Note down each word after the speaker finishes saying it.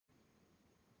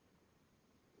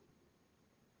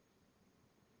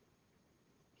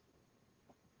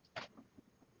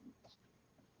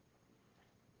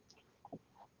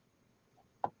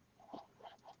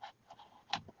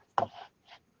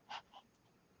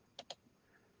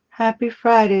Happy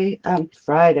Friday.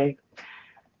 Friday.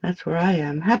 That's where I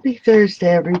am. Happy Thursday,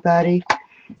 everybody.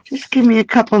 Just give me a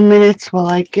couple minutes while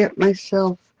I get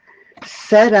myself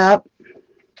set up,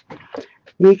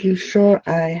 making sure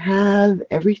I have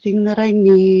everything that I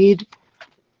need,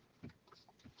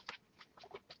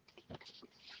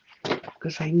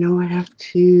 because I know I have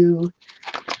to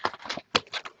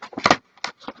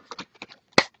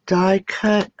die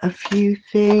cut a few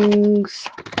things.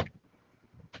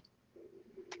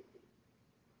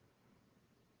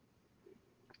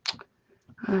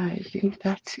 I think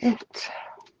that's it.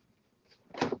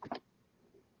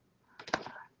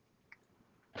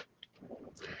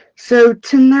 So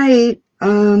tonight,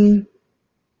 we're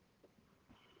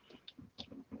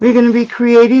going to be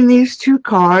creating these two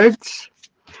cards.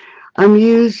 I'm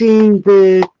using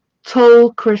the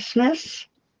Toile Christmas.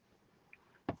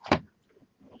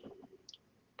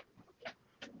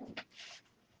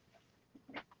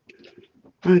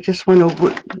 I just going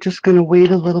to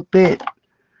wait a little bit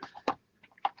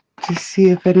to see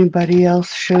if anybody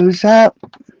else shows up.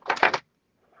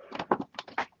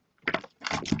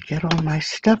 Get all my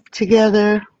stuff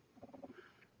together.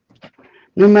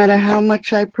 No matter how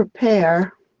much I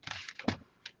prepare,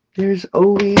 there's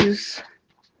always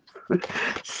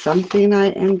something I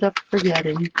end up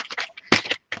forgetting.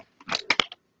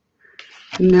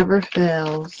 Never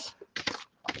fails.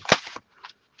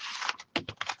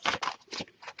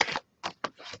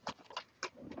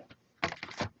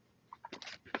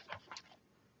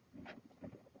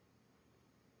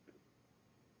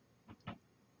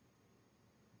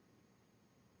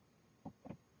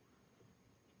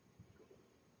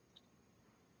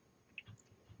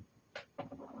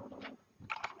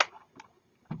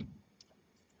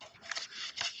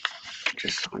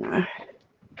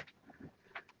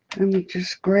 Let me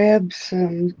just grab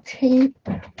some tape.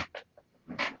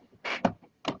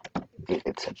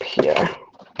 It's up here.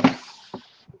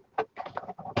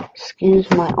 Excuse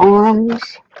my arms.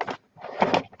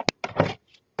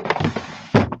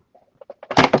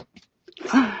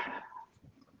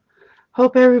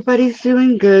 Hope everybody's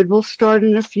doing good. We'll start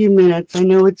in a few minutes. I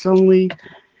know it's only,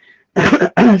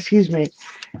 excuse me,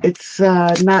 it's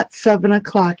not 7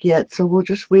 o'clock yet, so we'll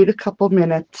just wait a couple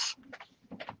minutes.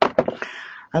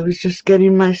 I was just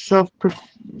getting myself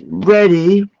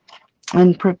ready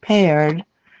and prepared,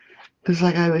 because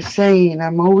like I was saying,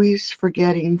 I'm always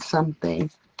forgetting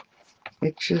something.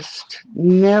 It just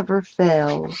never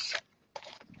fails.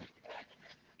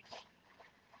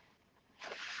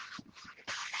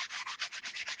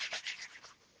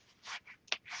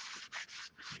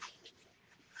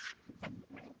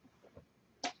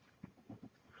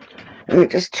 Let me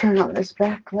just turn on this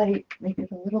backlight, make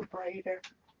it a little brighter.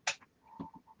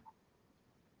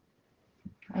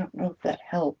 I don't know if that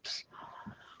helps.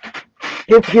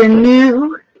 If you're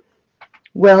new,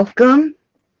 welcome.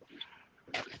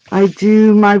 I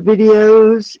do my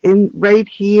videos right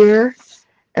here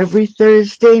every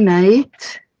Thursday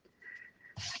night.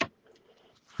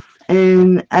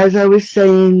 And as I was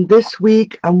saying, this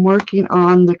week I'm working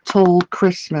on the Toile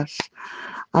Christmas.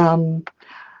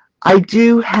 I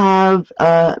do have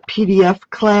a PDF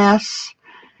class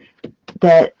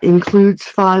that includes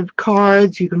 5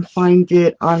 cards. You can find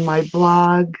it on my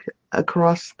blog,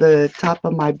 across the top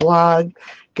of my blog,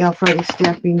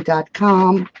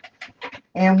 galfridastamping.com.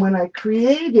 And when I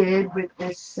created with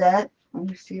this set, let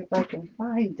me see if I can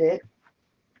find it.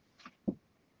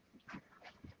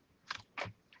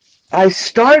 I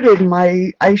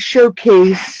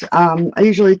showcase, I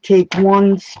usually take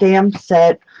one stamp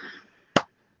set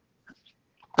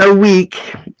a week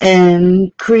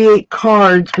and create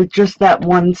cards with just that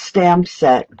one stamp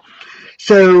set.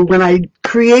 So when I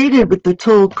created with the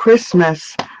Toile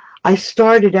Christmas, I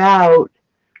started out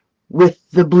with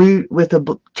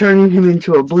turning him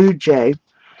into a blue jay,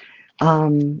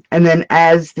 and then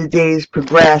as the days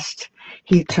progressed,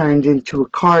 he turned into a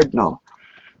cardinal.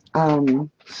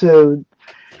 So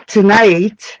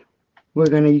tonight we're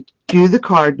going to do the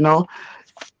cardinal,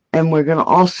 and we're going to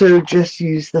also just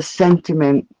use the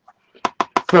sentiment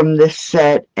from this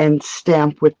set and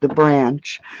stamp with the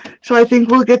branch. So I think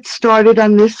we'll get started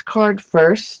on this card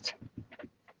first.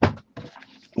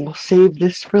 We'll save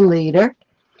this for later.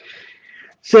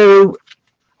 So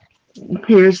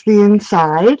here's the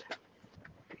inside.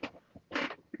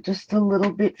 Just a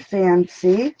little bit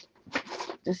fancy.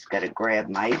 Just gotta grab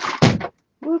my,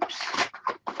 whoops.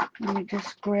 Let me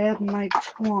just grab my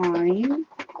twine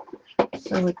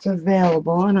so it's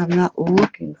available and I'm not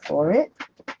looking for it.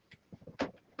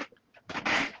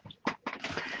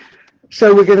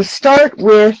 So we're going to start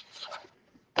with,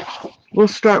 we'll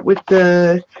start with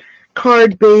the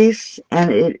card base,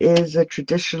 and it is a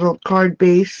traditional card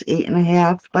base,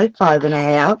 8.5 by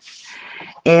 5.5,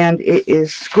 and it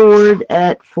is scored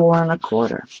at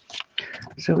 4.25.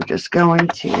 So we're just going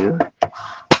to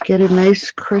get a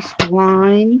nice crisp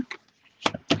line.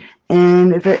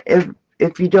 And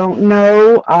if you don't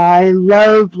know, I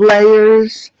love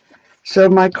layers, so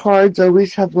my cards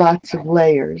always have lots of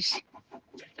layers.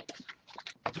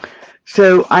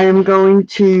 So I am going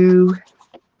to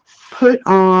put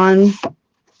on,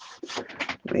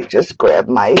 let me just grab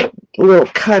my little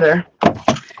cutter.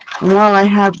 And while I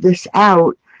have this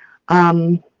out,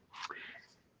 I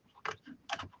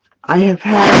have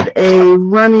had a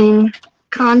running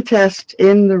contest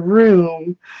in the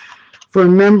room for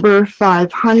Member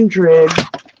 500,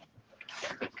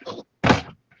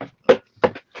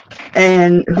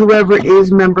 and whoever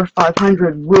is Member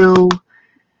 500 will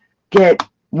get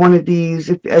one of these.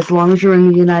 As long as you're in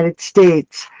the United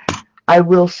States, I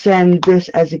will send this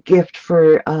as a gift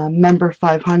for Member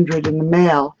 500 in the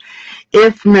mail.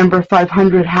 If Member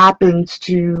 500 happens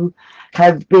to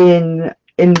have been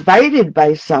invited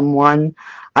by someone,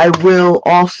 I will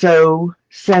also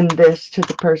send this to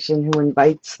the person who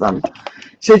invites them.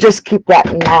 So just keep that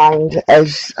in mind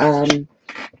as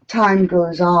time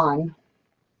goes on.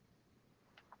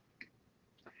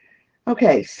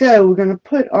 Okay, so we're going to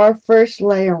put our first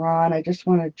layer on. I just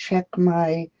want to check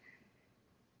my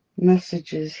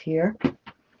messages here.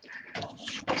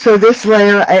 So this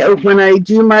layer, when I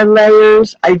do my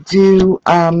layers, I do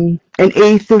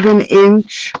 1/8 of an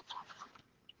inch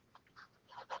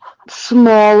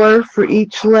smaller for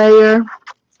each layer,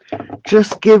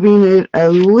 just giving it a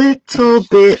little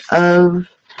bit of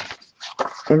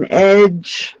an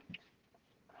edge.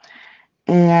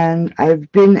 And I've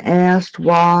been asked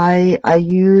why I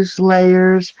use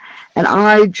layers, and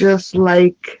I just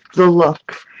like the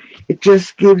look. It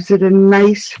just gives it a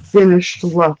nice finished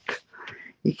look.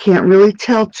 You can't really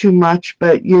tell too much,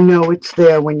 but you know it's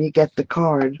there when you get the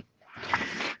card.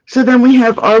 So then we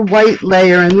have our white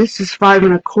layer, and this is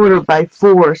 5.25 by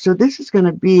 4. So this is going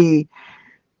to be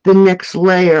the next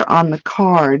layer on the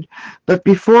card. But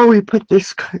before we put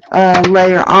this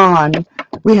layer on,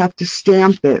 we have to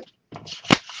stamp it.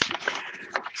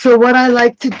 So what I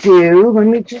like to do, let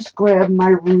me just grab my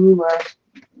ruler.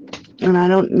 And I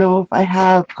don't know if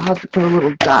I'll have to put a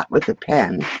little dot with a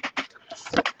pen.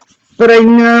 But I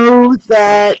know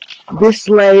that this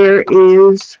layer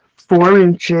is 4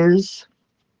 inches.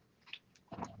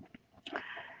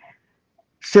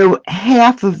 So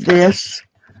half of this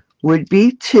would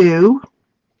be 2.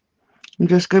 I'm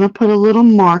just going to put a little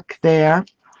mark there.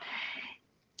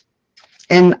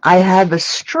 And I have a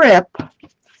strip.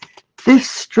 This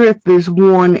strip is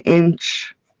 1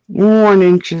 inch, 1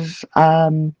 inches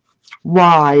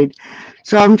wide.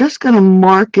 So I'm just going to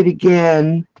mark it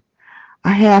again, a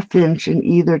 1/2 inch in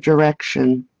either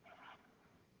direction.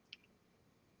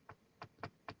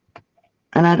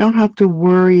 And I don't have to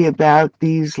worry about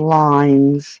these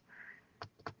lines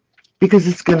because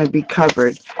it's going to be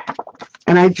covered.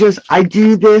 And I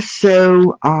do this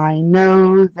so I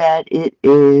know that it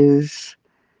is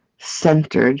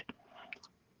centered.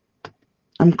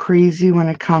 I'm crazy when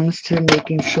it comes to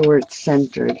making sure it's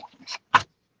centered.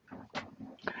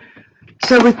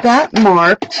 So with that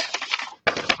marked,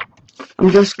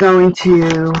 I'm just going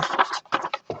to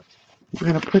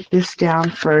put this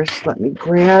down first. Let me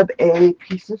grab a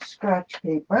piece of scratch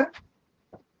paper.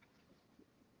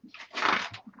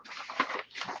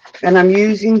 And I'm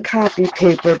using copy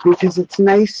paper because it's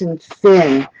nice and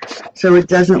thin, so it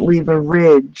doesn't leave a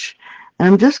ridge. And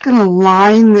I'm just going to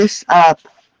line this up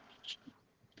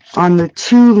on the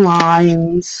 2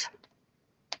 lines,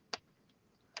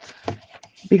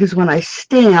 because when I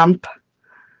stamp,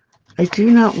 I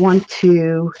do not want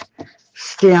to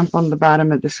stamp on the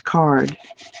bottom of this card.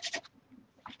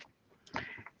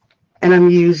 And I'm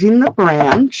using the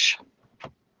branch,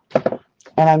 and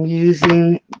I'm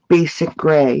using basic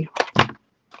gray.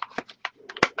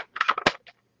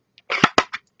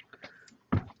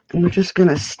 And we're just going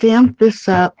to stamp this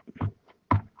up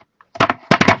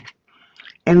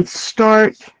and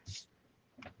start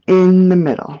in the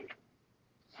middle.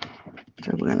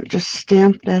 So we're going to just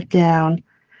stamp that down.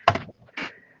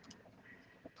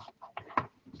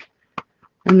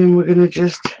 And then we're going to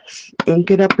just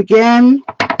ink it up again,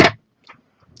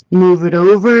 move it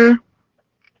over,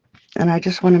 and I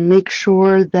just want to make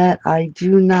sure that I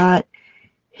do not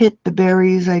hit the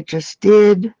berries I just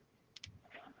did.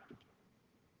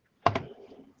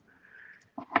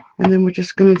 And then we're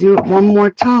just going to do it one more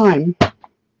time.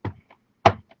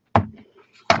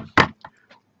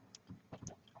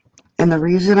 And the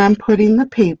reason I'm putting the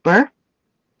paper,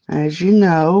 as you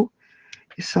know,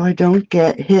 so I don't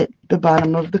hit the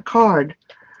bottom of the card.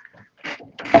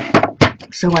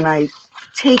 So when I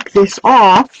take this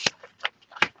off,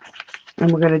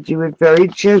 and we're going to do it very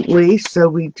gently so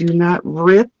we do not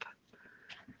rip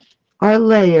our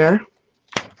layer.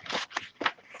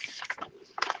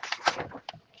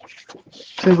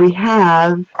 So we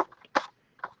have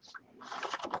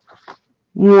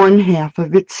one half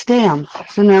of it stamped.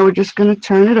 So now we're just going to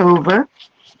turn it over,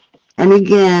 and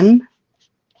again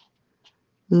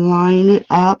line it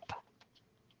up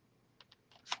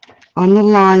on the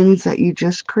lines that you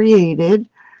just created.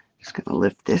 Just going to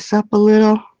lift this up a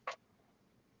little.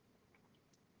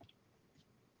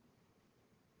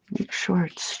 Make sure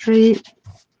it's straight.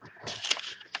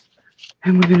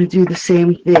 And we're going to do the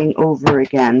same thing over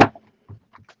again.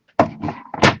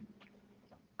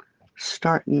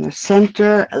 Start in the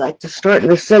center. I like to start in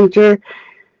the center.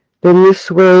 Then this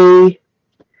way,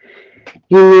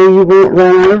 you know you won't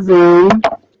run out of room.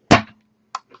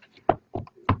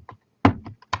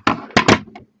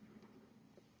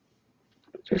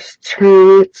 Just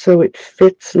turn it so it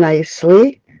fits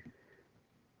nicely.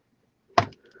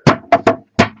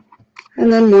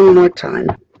 And then one more time.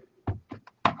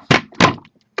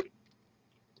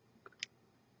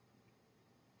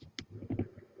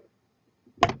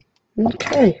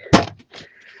 Okay,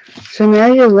 so now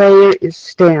your layer is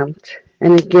stamped,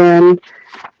 and again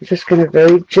I'm just going to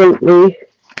very gently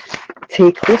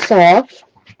take this off,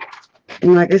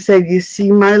 and like I said, you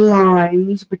see my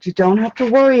lines, but you don't have to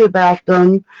worry about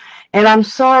them. And I'm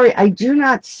sorry, I do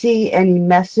not see any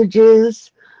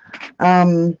messages,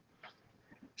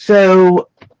 so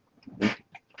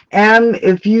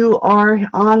if you are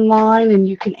online and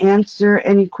you can answer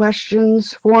any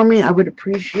questions for me, I would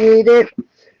appreciate it.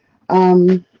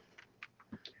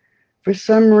 For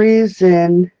some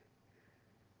reason,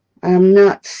 I'm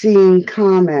not seeing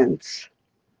comments.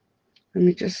 Let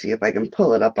me just see if I can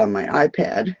pull it up on my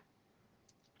iPad.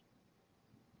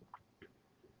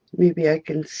 Maybe I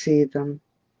can see them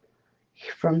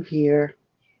from here.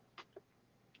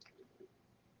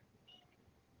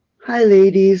 Hi,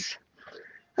 ladies.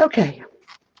 Okay,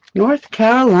 North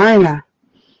Carolina.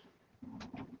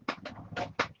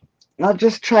 I'll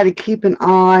just try to keep an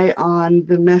eye on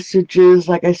the messages.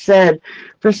 Like I said,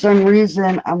 for some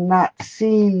reason, I'm not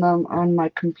seeing them on my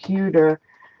computer.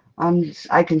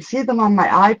 I can see them on my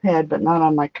iPad, but not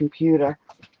on my computer.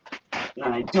 And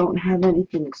I don't have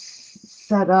anything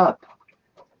set up.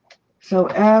 So,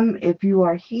 if you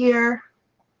are here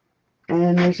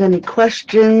and there's any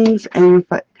questions, and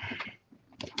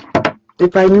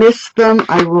if I miss them,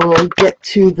 I will get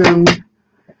to them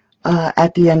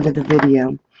at the end of the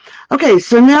video. Okay,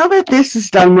 so now that this is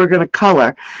done, we're going to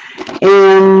color.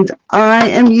 And I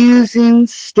am using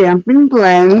Stampin'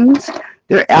 Blends.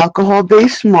 They're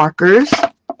alcohol-based markers.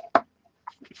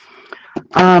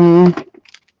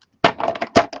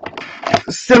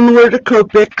 Similar to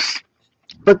Copics,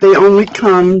 but they only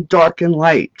come dark and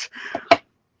light.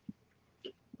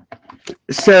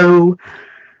 So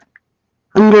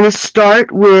I'm going to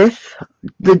start with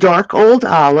the dark old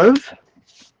olive.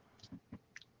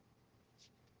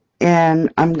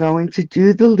 And I'm going to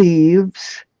do the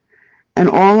leaves, and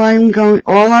all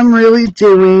I'm really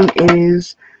doing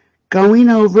is going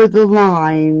over the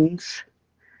lines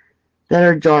that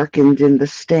are darkened in the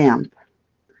stamp,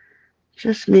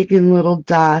 just making little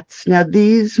dots. Now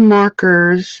these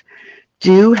markers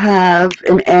do have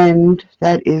an end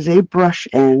that is a brush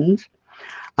end.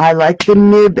 I like the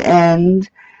nib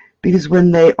end because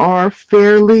when they are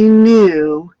fairly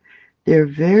new, they're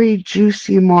very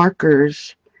juicy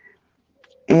markers.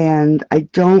 And I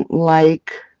don't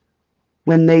like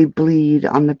when they bleed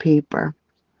on the paper.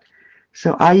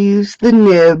 So I use the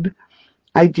nib.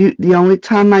 The only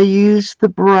time I use the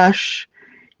brush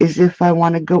is if I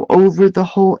want to go over the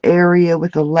whole area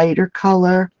with a lighter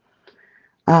color,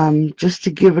 just to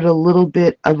give it a little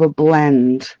bit of a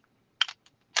blend.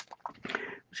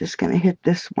 Just going to hit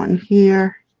this one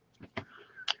here.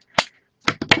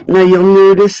 Now you'll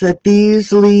notice that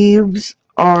these leaves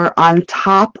are on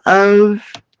top of,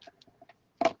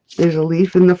 there's a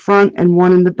leaf in the front and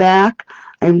one in the back.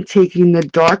 I'm taking the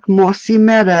dark mossy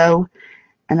meadow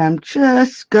and I'm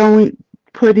just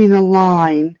putting a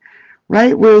line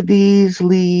right where these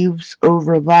leaves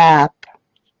overlap,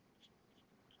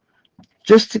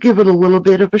 just to give it a little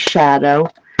bit of a shadow.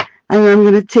 And I'm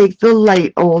going to take the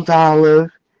light old olive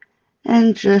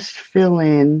and just fill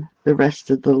in the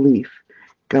rest of the leaf,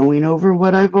 going over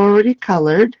what I've already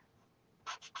colored.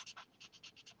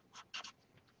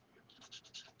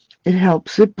 It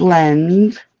helps it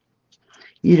blend.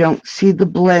 You don't see the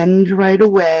blend right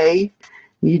away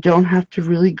You don't have to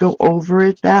really go over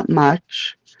it that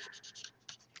much.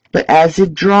 But as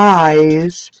it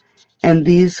dries and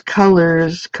these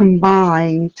colors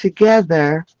combine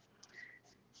together,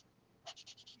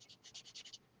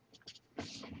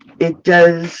 it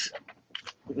does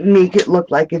make it look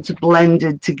like it's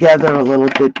blended together a little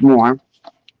bit more.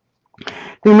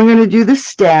 Then we're going to do the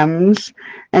stems,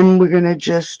 and we're going to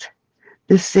just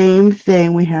the same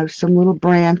thing. We have some little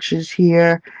branches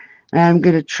here, and I'm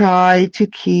going to try to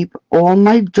keep all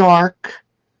my dark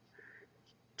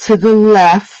to the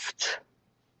left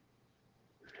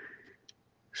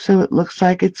so it looks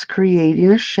like it's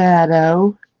creating a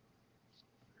shadow.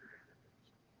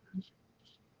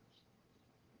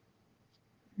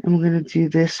 And we're going to do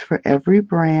this for every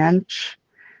branch.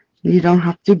 You don't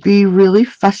have to be really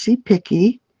fussy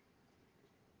picky.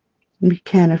 You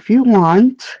can if you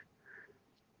want,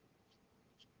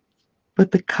 but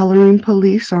the coloring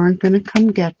police aren't going to come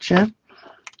get you.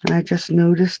 And I just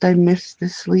noticed I missed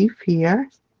this leaf here.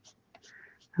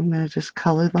 I'm going to just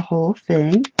color the whole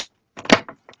thing.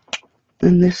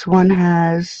 And this one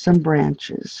has some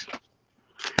branches.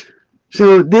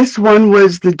 So this one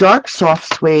was the dark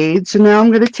soft suede. So now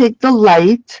I'm going to take the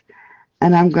light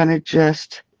and I'm going to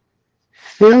just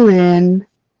fill in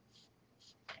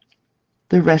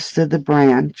the rest of the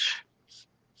branch.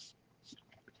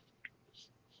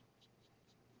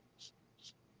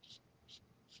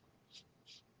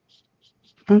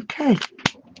 Okay.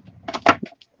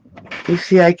 You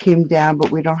see I came down,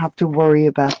 but we don't have to worry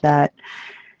about that.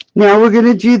 Now we're going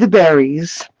to do the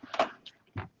berries.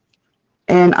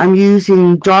 And I'm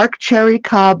using dark cherry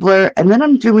cobbler, and then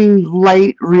I'm doing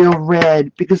light real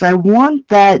red because I want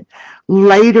that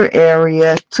lighter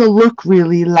area to look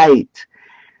really light.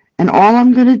 And all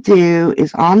I'm going to do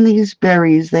is on these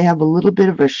berries, they have a little bit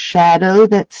of a shadow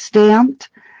that's stamped.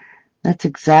 That's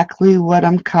exactly what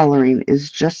I'm coloring,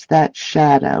 is just that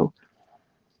shadow.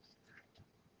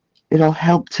 It'll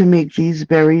help to make these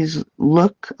berries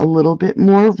look a little bit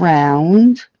more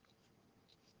round.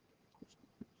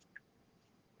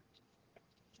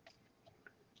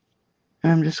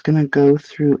 And I'm just going to go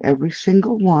through every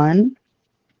single one.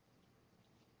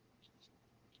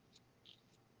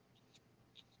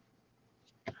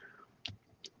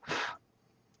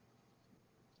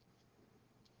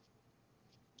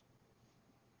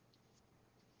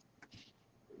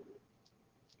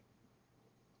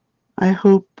 I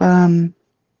hope no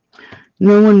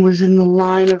one was in the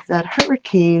line of that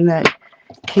hurricane that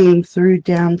came through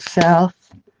down south.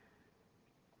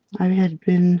 I had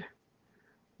been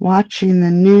watching the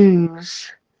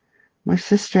news. My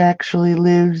sister actually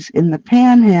lives in the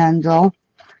Panhandle.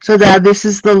 So now this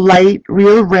is the light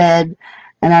real red,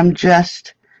 and I'm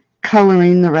just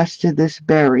coloring the rest of this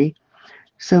berry.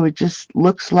 So it just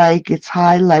looks like it's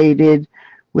highlighted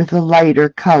with a lighter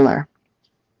color.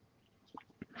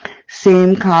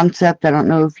 Same concept. I don't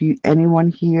know if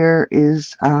anyone here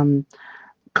is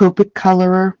Copic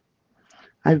colorer.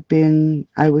 I'm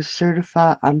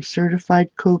certified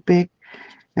Copic,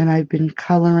 and I've been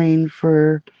coloring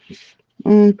for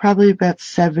probably about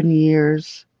 7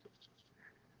 years.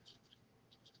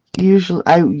 Usually,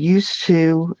 I used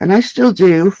to, and I still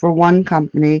do for one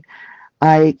company,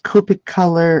 I Copic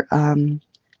color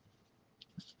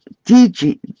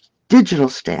digital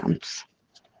stamps,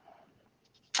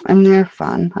 and they're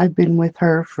fun. I've been with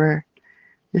her for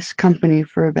this company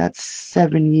for about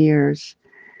 7 years,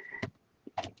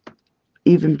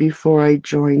 even before I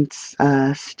joined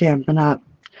Stampin' Up.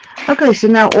 Okay, so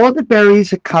now all the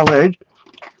berries are colored.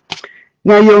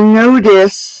 Now you'll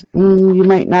notice, you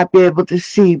might not be able to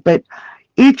see, but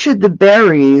each of the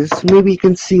berries, maybe you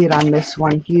can see it on this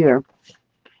one here,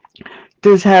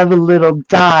 does have a little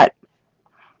dot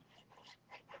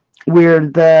where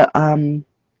the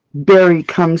berry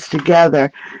comes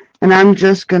together. And I'm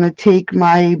just going to take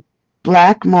my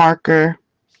black marker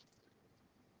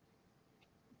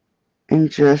and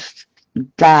just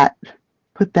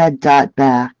put that dot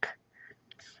back.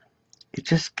 It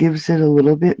just gives it a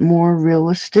little bit more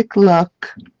realistic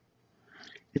look.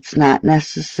 It's not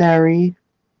necessary.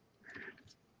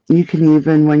 You can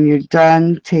even, when you're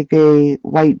done, take a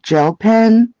white gel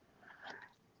pen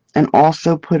and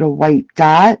also put a white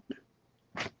dot.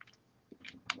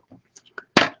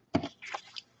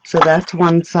 So that's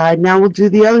one side. Now we'll do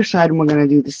the other side, and we're going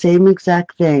to do the same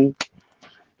exact thing.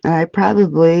 And I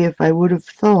probably, if I would have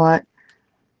thought,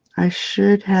 I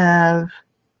should have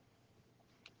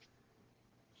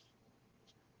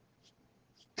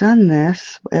done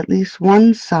this, at least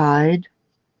one side,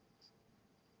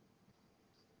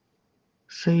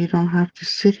 so you don't have to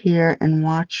sit here and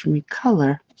watch me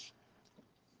color.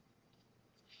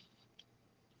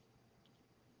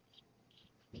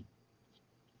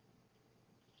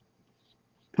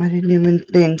 I didn't even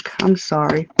think. I'm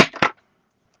sorry.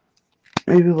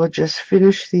 Maybe we'll just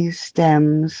finish these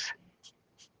stems,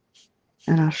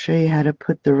 and I'll show you how to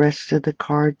put the rest of the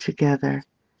card together,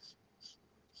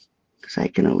 because I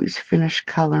can always finish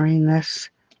coloring this.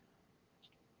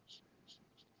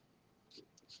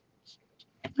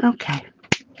 Okay.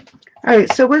 All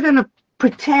right, so we're going to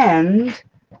pretend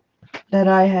that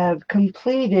I have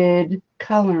completed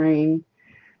coloring,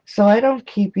 so I don't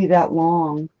keep you that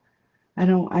long.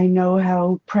 I know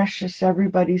how precious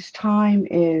everybody's time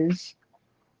is.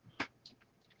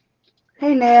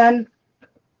 Hey, Nan.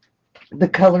 The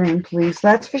coloring, please.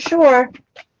 That's for sure.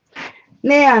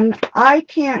 Nan, I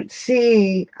can't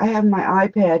see. I have my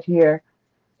iPad here.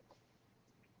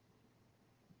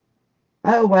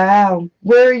 Oh, wow.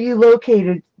 Where are you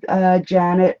located,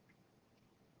 Janet?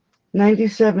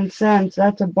 97 cents.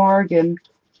 That's a bargain.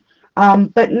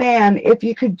 But Nan, if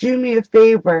you could do me a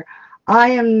favor, I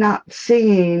am not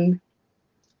seeing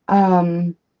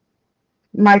my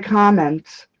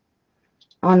comments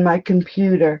on my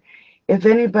computer. If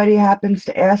anybody happens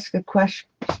to ask a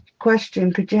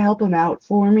question, could you help them out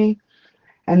for me?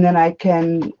 And then I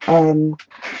can,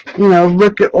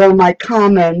 look at all my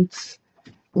comments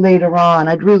later on.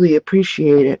 I'd really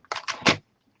appreciate it.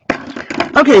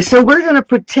 Okay, so we're going to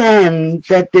pretend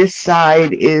that this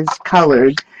side is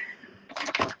colored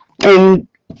and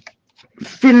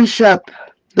finish up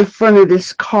the front of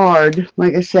this card.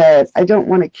 Like I said, I don't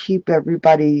want to keep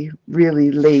everybody really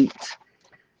late,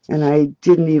 and I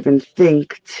didn't even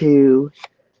think to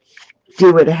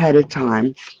do it ahead of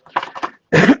time.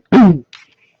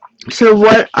 So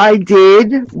what I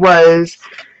did was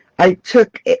I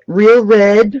took real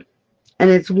red, and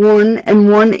it's 1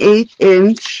 1/8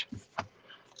 inch,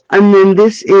 and then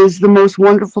this is the Most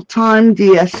Wonderful Time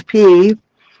DSP,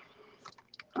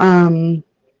 and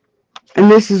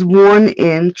this is 1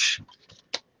 inch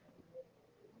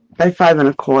by 5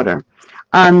 1/4.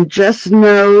 Just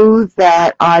know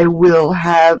that I will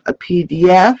have a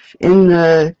PDF in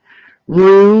the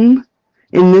room,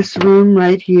 in this room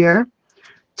right here,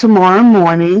 tomorrow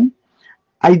morning.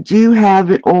 I do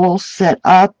have it all set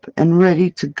up and ready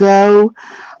to go.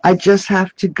 I just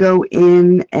have to go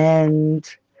in and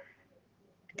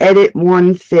edit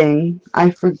one thing.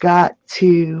 I forgot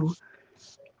to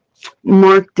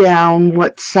mark down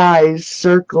what size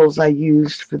circles I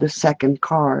used for the second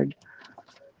card.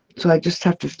 So I just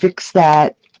have to fix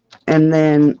that, and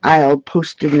then I'll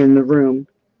post it in the room.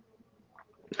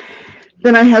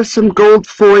 Then I have some gold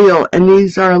foil, and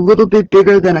these are a little bit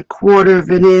bigger than 1/4 of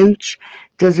an inch.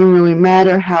 Doesn't really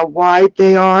matter how wide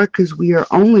they are, because we are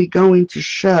only going to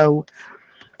show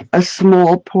a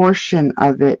small portion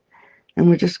of it. And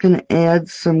we're just going to add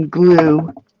some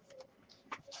glue.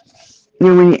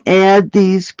 Now, when you add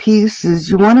these pieces,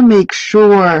 you want to make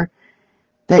sure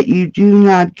that you do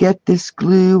not get this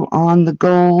glue on the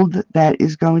gold that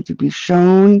is going to be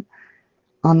shown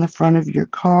on the front of your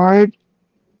card,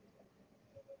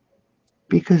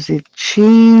 because it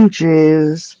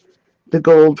changes the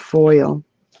gold foil,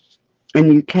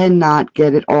 and you cannot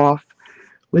get it off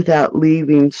without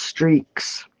leaving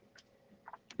streaks.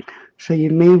 So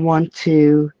you may want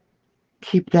to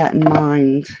keep that in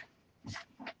mind.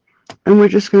 And we're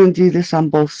just going to do this on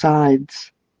both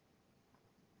sides,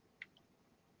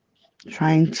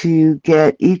 trying to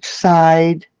get each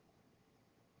side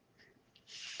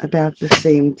about the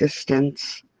same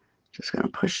distance. Just going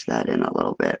to push that in a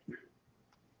little bit.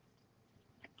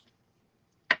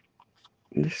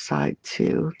 And this side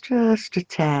too, just a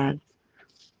tad.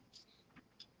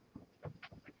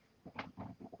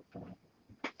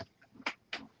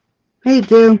 Hey,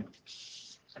 do.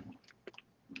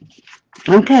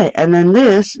 Okay, and then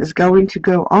this is going to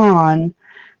go on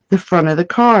the front of the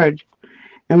card.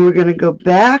 And we're going to go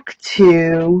back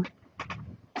to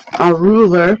our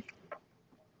ruler.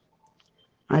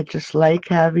 I just like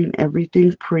having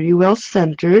everything pretty well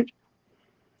centered.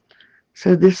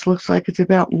 So this looks like it's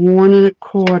about 1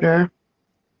 1/4.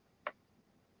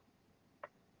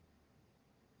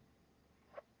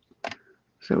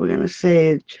 So we're going to say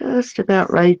it just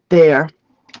about right there.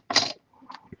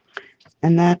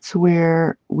 And that's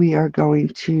where we are going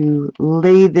to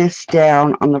lay this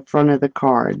down on the front of the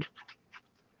card.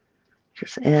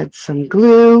 Just add some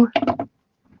glue.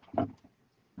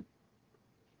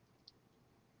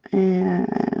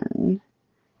 And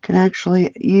can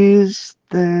actually use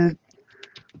the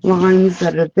lines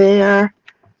that are there.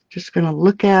 Just going to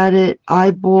look at it,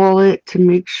 eyeball it to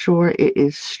make sure it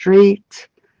is straight.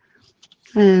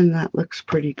 And that looks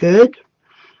pretty good.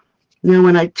 Now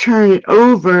when I turn it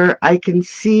over, I can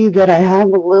see that I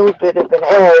have a little bit of an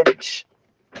edge.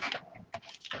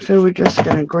 So we're just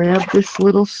going to grab this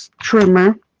little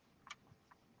trimmer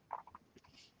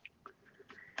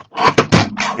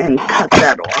and cut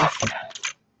that off,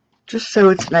 just so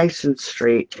it's nice and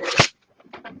straight.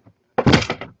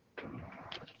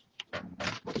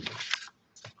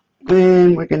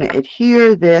 Then we're going to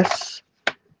adhere this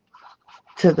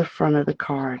to the front of the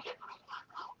card.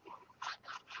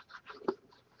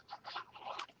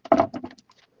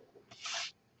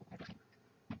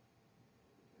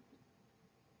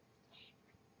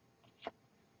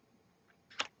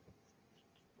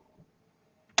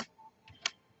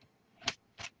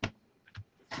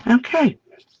 Okay.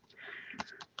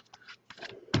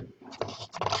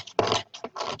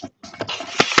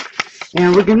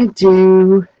 Now we're going to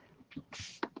do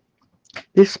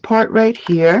this part right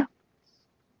here.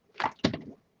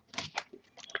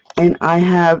 And I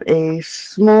have a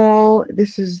small,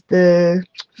 this is the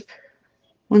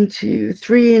 1, 2,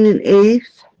 3 1/8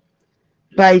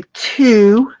 by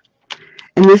 2.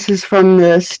 And this is from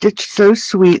the Stitch So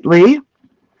Sweetly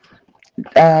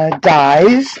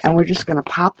dies. And we're just going to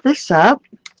pop this up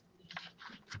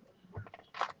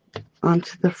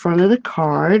onto the front of the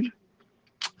card.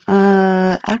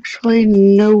 Actually,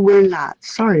 no, we're not.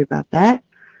 Sorry about that.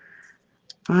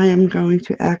 I am going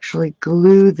to actually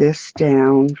glue this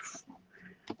down,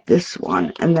 this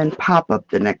one, and then pop up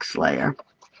the next layer.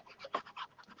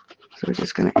 So we're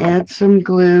just going to add some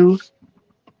glue.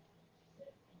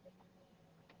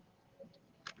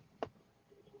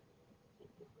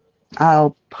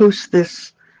 I'll post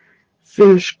this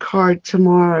finished card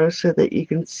tomorrow so that you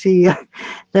can see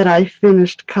that I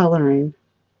finished coloring.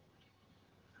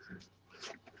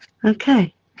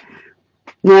 Okay.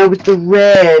 Now with the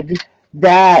red,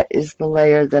 that is the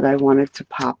layer that I wanted to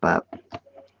pop up.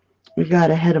 I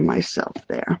got ahead of myself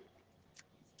there.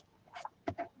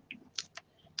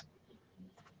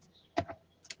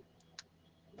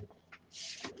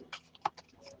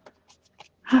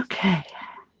 Okay.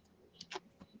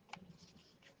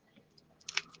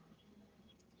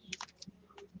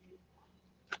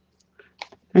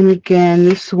 And again,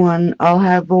 this one, I'll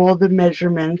have all the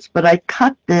measurements, but I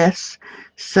cut this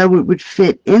so it would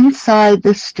fit inside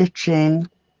the stitching.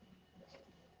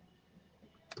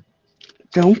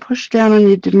 Don't push down on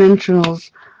your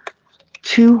dimensionals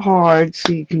too hard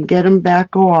so you can get them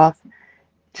back off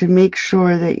to make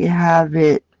sure that you have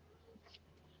it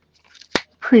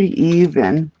pretty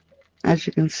even. As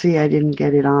you can see, I didn't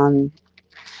get it on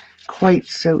quite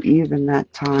so even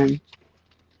that time,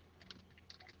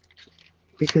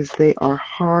 because they are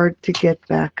hard to get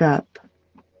back up.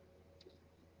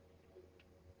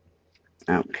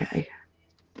 Okay.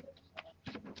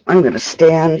 I'm going to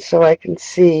stand so I can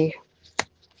see.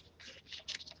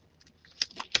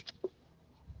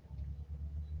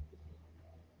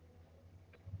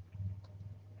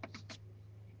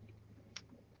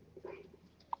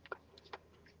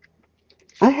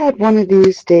 I had one of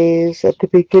these days at the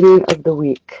beginning of the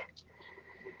week.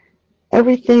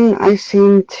 Everything I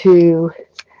seemed to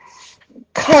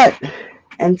cut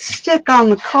and stick on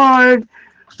the card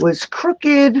was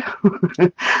crooked.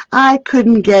 I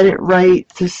couldn't get it right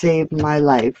to save my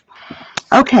life.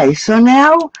 Okay, so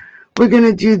now we're going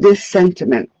to do this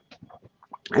sentiment.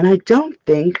 And I don't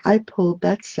think I pulled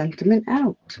that sentiment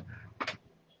out.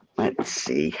 Let's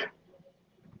see.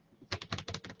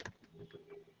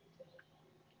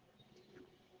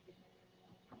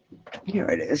 Here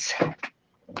it is.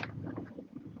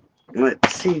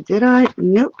 Let's see, did I?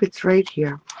 Nope, it's right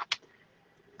here.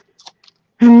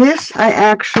 And this I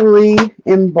actually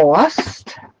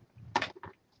embossed.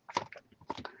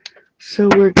 So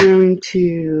we're going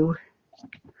to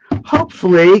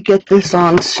hopefully get this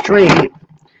on straight.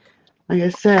 Like I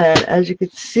said, as you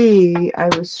could see, I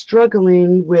was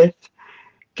struggling with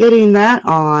getting that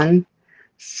on.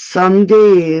 Some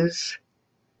days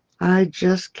I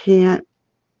just can't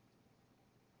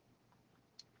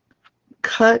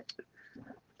cut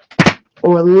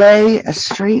or lay a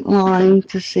straight line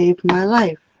to save my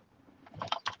life.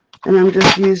 And I'm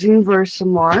just using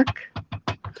Versamark,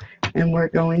 and we're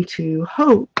going to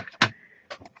hope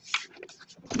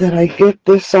that I get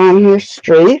this on here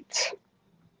straight.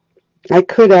 I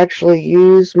could actually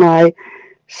use my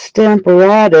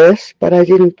Stamparatus, but I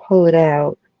didn't pull it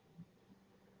out.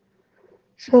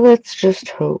 So let's just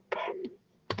hope.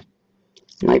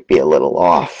 Might be a little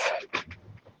off.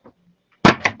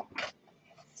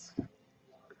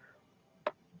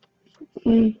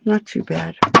 Not too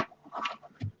bad.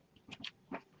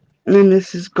 And then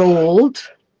this is gold.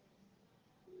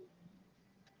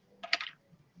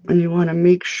 And you want to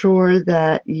make sure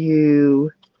that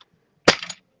you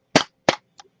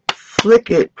flick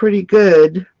it pretty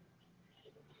good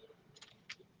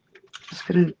just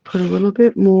going to put a little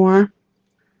bit more.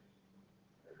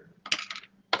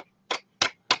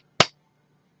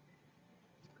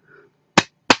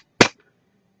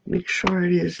 Make sure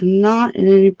it is not in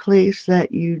any place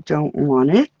that you don't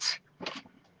want it.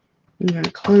 I'm going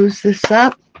to close this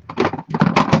up.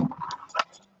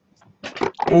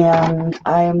 And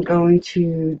I am going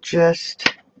to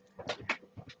just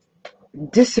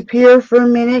disappear for a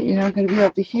minute. You're not going to be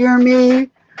able to hear me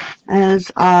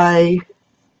as I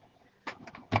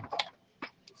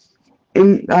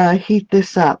heat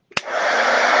this up.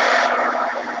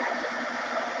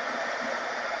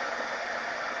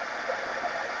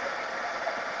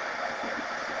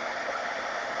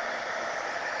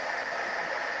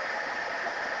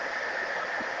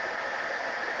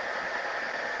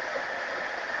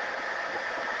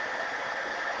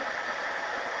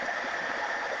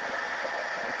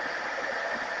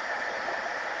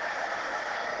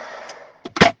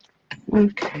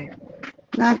 Okay,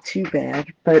 not too bad,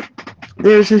 but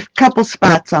there's a couple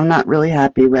spots I'm not really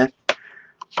happy with.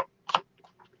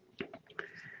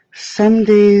 Some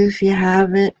days you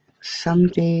have it, some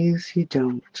days you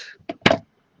don't.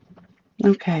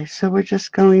 Okay, so we're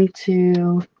just going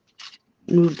to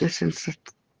move this into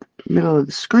the middle of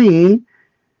the screen.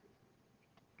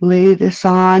 Lay this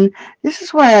on. This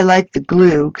is why I like the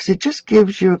glue, because it just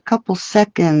gives you a couple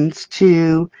seconds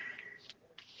to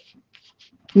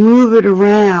move it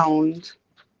around.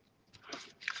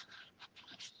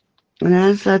 And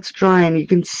as that's drying, you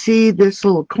can see this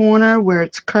little corner where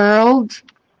it's curled.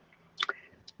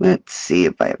 Let's see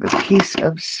if I have a piece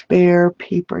of spare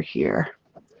paper here.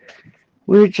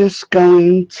 We're just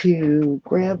going to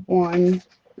grab one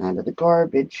out of the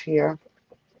garbage here.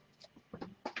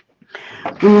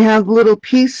 When you have little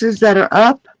pieces that are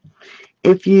up,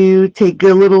 if you take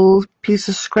a little piece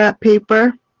of scrap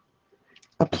paper,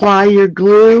 apply your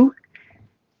glue,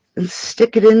 and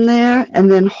stick it in there,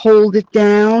 and then hold it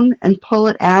down and pull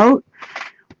it out,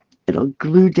 it'll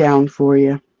glue down for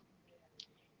you.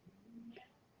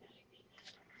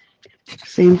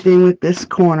 Same thing with this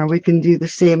corner. We can do the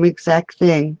same exact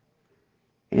thing.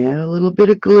 Add a little bit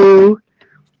of glue.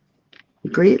 A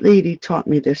great lady taught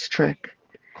me this trick.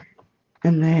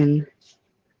 And then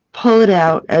pull it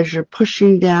out as you're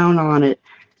pushing down on it,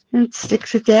 and it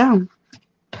sticks it down.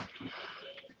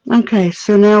 Okay,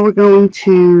 so now we're going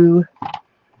to,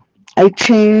 I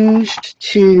changed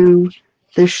to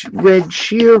this red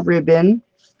sheer ribbon.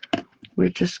 We're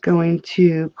just going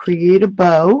to create a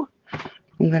bow.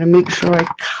 I'm going to make sure I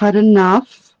cut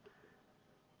enough.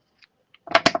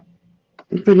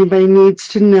 If anybody needs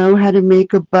to know how to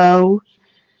make a bow,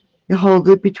 you hold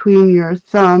it between your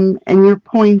thumb and your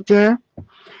pointer,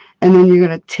 and then you're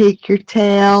going to take your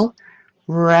tail,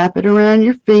 wrap it around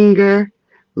your finger,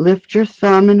 lift your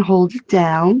thumb and hold it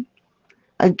down.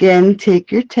 Again,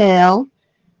 take your tail,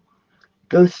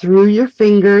 go through your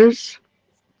fingers,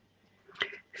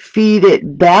 feed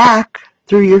it back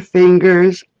through your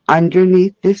fingers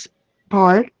underneath this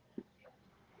part,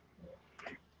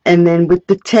 and then with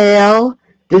the tail,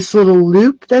 this little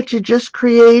loop that you just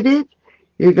created,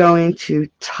 you're going to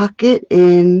tuck it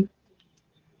in,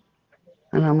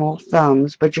 and I'm all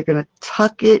thumbs, but you're going to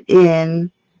tuck it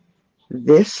in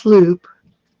this loop,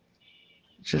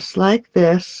 just like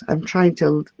this. I'm trying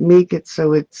to make it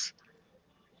so it's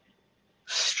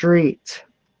straight.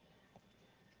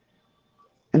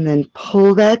 And then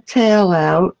pull that tail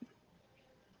out.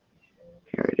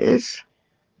 Here it is.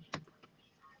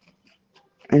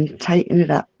 And tighten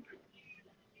it up.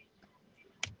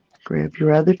 Grab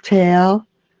your other tail.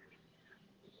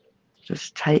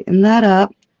 Just tighten that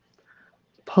up.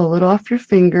 Pull it off your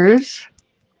fingers.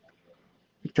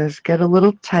 It does get a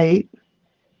little tight.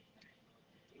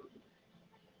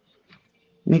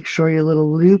 Make sure your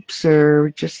little loops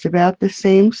are just about the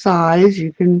same size.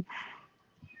 You can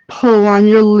pull on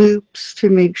your loops to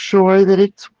make sure that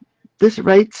it's this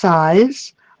right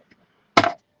size.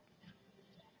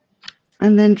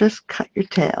 And then just cut your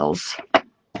tails.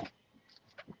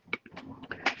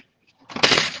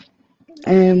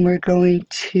 And we're going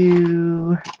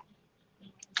to,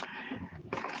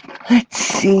 let's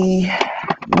see,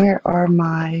 where are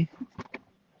my,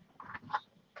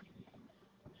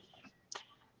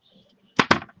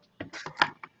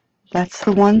 that's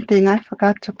the one thing I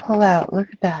forgot to pull out. Look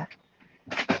at that.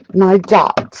 My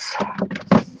dots.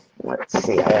 Let's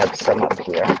see, I have some up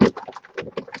here.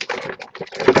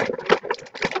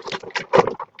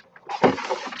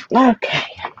 Okay.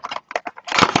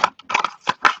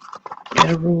 Got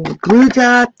a roll of glue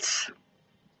dots.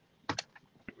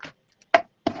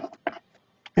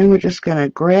 And we're just going to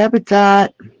grab a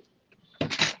dot,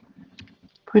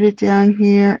 put it down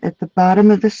here at the bottom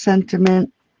of the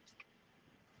sentiment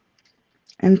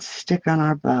and stick on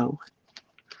our bow.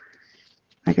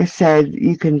 Like I said,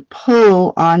 you can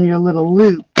pull on your little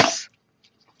loops,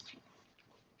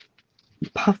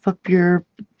 puff up your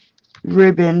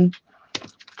ribbon.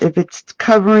 If it's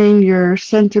covering your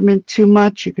sentiment too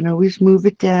much, you can always move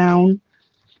it down.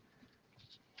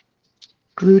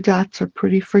 Glue dots are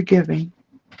pretty forgiving.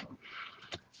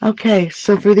 Okay,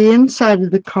 so for the inside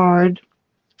of the card,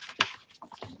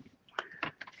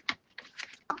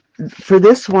 for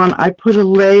this one, I put a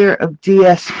layer of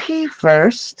DSP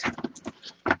first,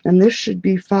 and this should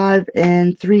be 5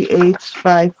 3/8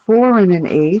 by 4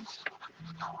 1/8,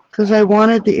 because I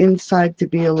wanted the inside to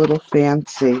be a little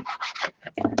fancy.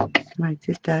 And I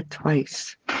did that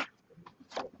twice.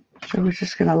 So we're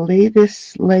just going to lay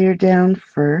this layer down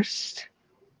first,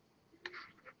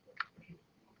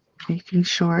 making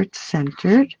sure it's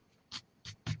centered.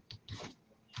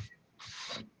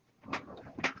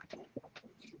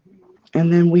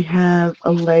 And then we have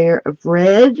a layer of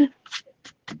red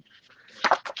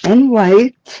and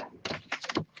white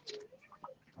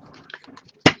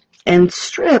and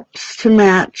strips to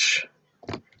match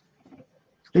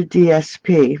the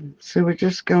DSP. So we're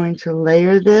just going to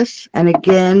layer this, and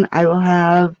again I will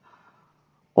have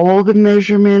all the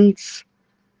measurements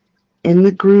in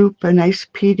the group, a nice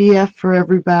PDF for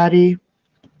everybody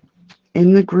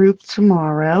in the group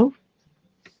tomorrow.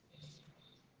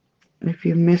 If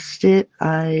you missed it,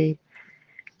 I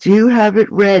do have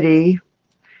it ready.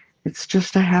 It's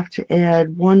just I have to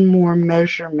add one more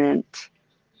measurement.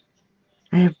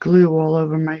 I have glue all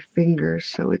over my fingers,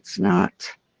 so it's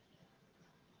not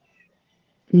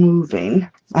moving.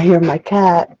 I hear my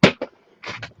cat.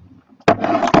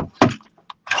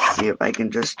 See if I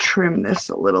can just trim this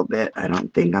a little bit. I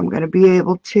don't think I'm going to be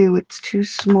able to. It's too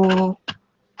small.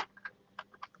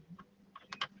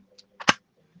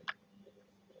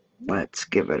 Let's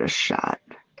give it a shot.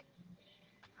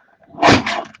 Okay,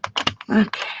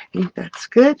 I think that's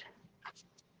good.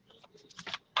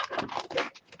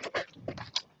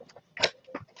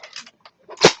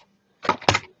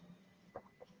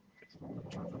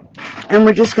 And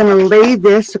we're just going to lay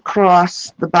this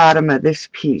across the bottom of this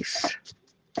piece.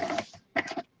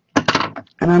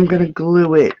 And I'm going to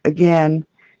glue it. Again,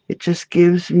 it just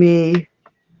gives me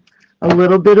a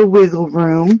little bit of wiggle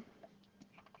room,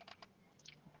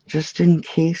 just in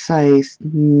case I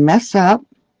mess up,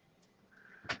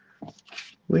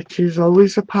 which is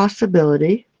always a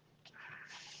possibility.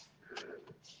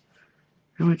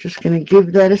 And we're just going to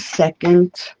give that a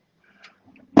second.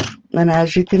 And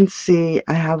as you can see,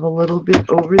 I have a little bit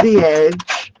over the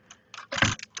edge.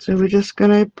 So we're just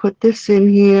going to put this in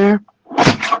here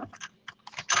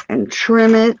and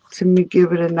trim it to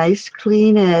give it a nice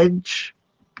clean edge.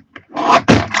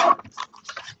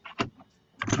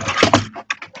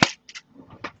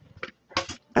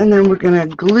 And then we're going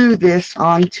to glue this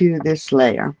onto this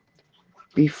layer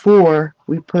before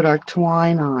we put our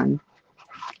twine on.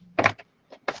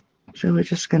 So we're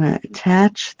just going to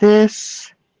attach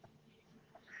this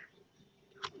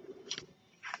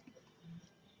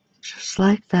just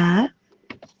like that.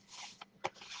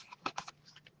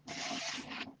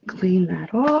 Clean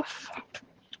that off.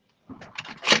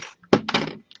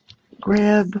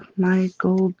 Grab my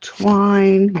gold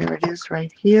twine. Here it is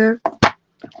right here.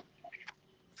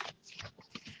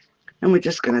 And we're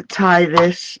just going to tie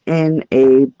this in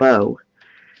a bow.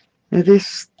 Now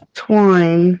this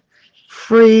twine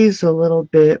frays a little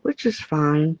bit, which is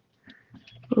fine.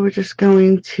 But we're just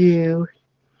going to,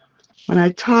 when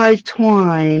I tie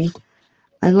twine,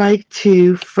 I like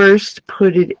to first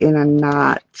put it in a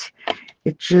knot.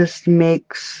 It just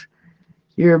makes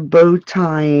your bow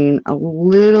tying a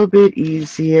little bit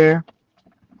easier.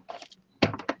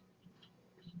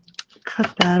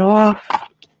 Cut that off.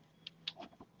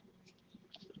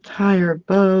 Tie your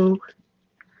bow.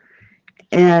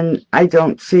 And I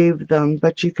don't save them,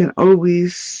 but you can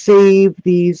always save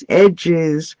these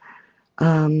edges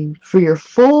for your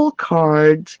full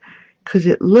cards, because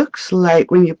it looks like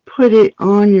when you put it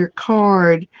on your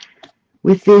card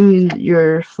within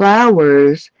your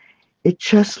flowers, it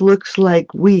just looks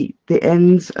like wheat, the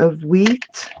ends of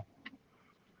wheat.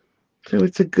 So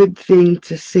it's a good thing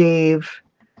to save,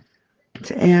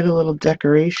 to add a little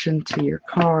decoration to your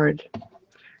card.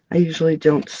 I usually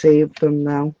don't save them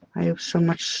though. I have so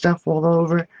much stuff all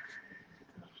over.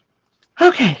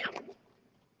 Okay.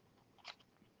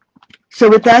 So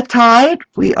with that tied,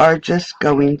 we are just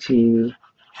going to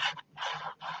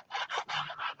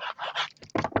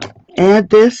add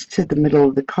this to the middle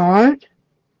of the card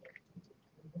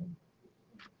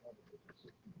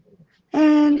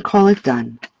and call it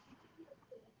done.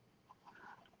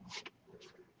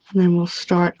 And then we'll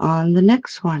start on the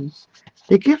next one,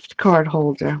 the gift card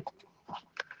holder.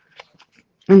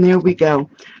 And there we go.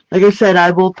 Like I said,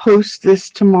 I will post this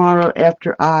tomorrow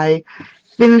after I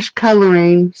finish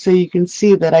coloring so you can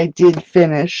see that I did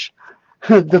finish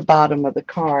the bottom of the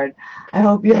card. I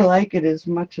hope you like it as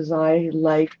much as I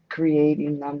like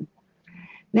creating them.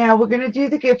 Now we're going to do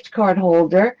the gift card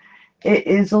holder. It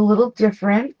is a little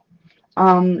different.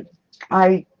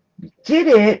 I did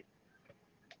it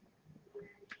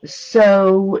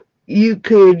so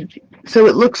so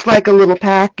it looks like a little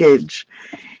package.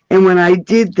 And when I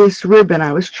did this ribbon,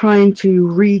 I was trying to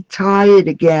retie it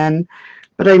again,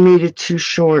 but I made it too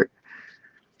short.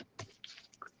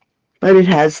 But it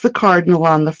has the cardinal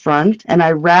on the front, and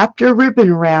I wrapped a ribbon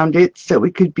around it so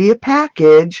it could be a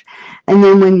package. And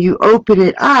then when you open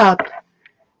it up,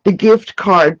 the gift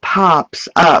card pops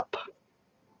up.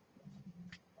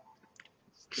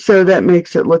 So that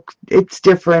makes it look, it's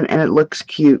different and it looks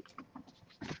cute.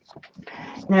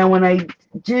 Now when I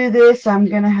do this, I'm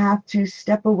going to have to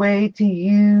step away to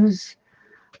use,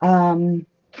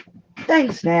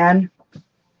 thanks, Nan.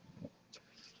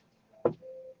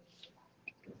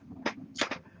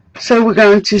 So we're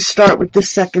going to start with the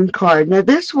second card. Now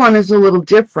this one is a little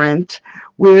different,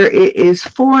 where it is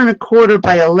 4 1/4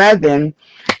 by 11,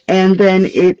 and then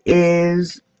it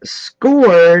is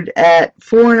scored at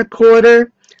 4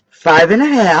 1/4, 5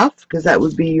 1/2, because that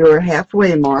would be your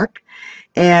halfway mark,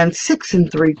 and 6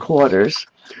 3/4.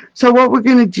 So what we're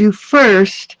going to do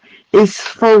first is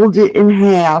fold it in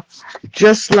half,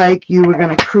 just like you were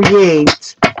going to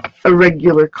create a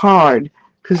regular card,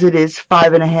 because it is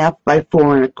 5 1/2 by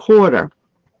 4 1/4.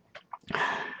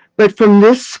 But from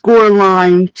this score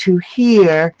line to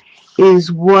here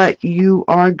is what you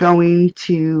are going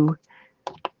to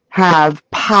have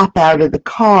pop out of the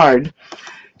card.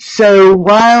 So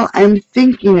while I'm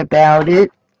thinking about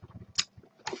it,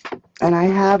 and I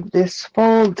have this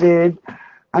folded,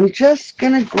 I'm just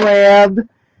going to grab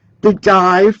the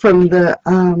die from the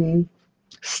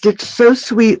Stitch So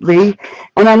Sweetly,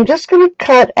 and I'm just going to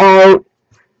cut out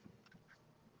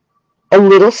a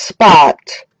little spot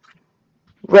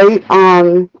right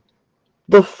on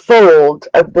the fold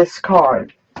of this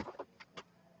card.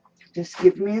 Just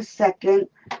give me a second.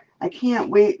 I can't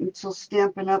wait until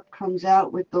Stampin' Up! Comes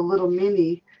out with the little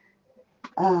mini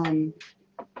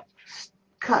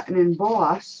cut and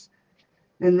emboss.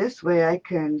 Then this way I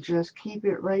can just keep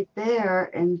it right there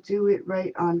and do it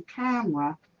right on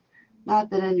camera. Not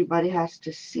that anybody has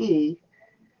to see,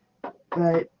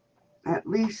 but at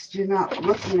least you're not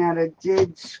looking at a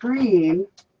dead screen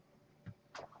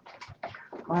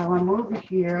while I'm over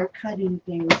here cutting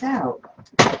things out.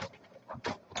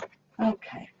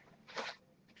 Okay.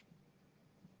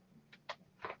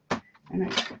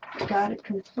 And I got it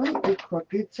completely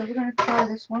crooked, so we're going to try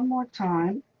this one more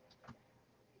time.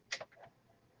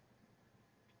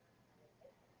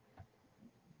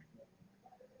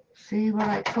 See what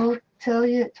I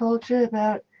told you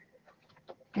about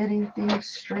getting things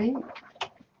straight?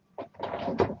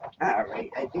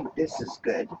 Alright, I think this is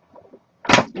good.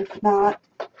 If not,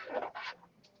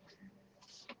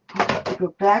 I'll have to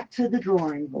go back to the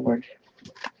drawing board.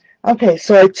 Okay,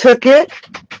 so I took it,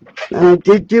 and I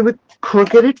did do it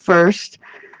crooked at first,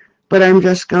 but I'm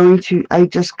just going to, I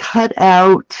just cut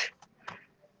out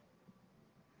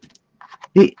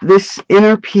this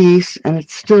inner piece, and it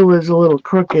still is a little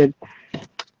crooked,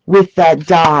 with that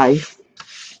die.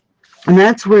 And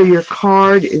that's where your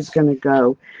card is going to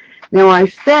go. Now I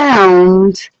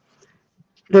found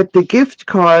that the gift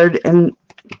card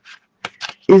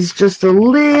is just a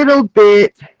little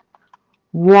bit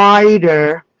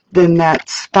wider than that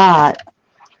spot.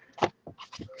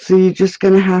 So you're just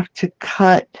going to have to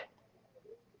cut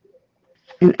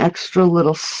an extra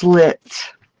little slit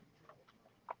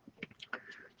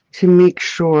to make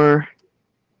sure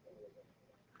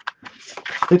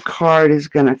the card is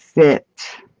going to fit.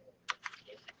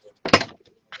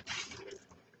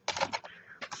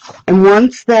 And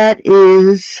once that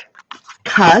is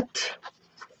cut,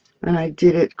 and I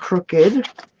did it crooked,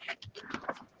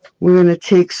 we're going to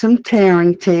take some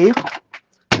tearing tape,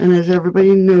 and as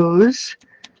everybody knows,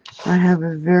 I have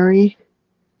a very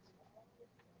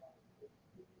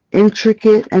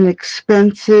intricate and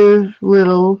expensive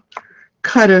little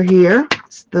cutter here.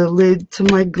 It's the lid to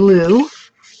my glue.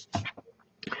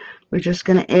 We're just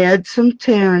going to add some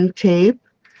tearing tape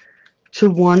to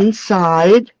one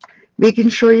side, making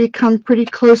sure you come pretty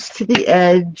close to the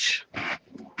edge.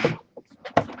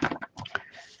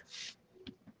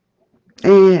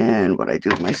 And what I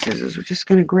do with my scissors, we're just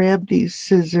going to grab these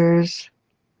scissors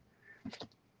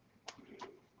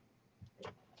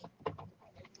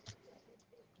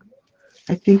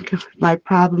I think my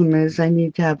problem is I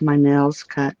need to have my nails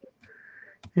cut.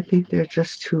 I think they're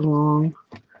just too long.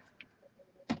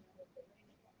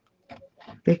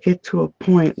 They get to a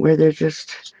point where they're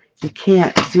just, you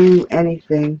can't do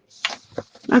anything.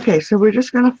 Okay, so we're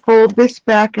just going to fold this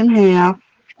back in half.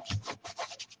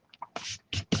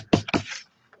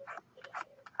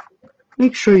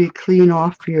 Make sure you clean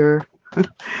off your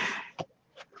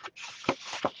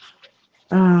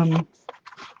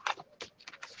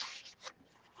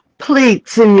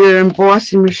plates in your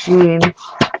embossing machine.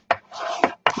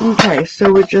 Okay,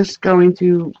 so we're just going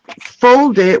to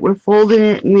fold it. We're folding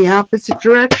it in the opposite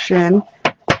direction.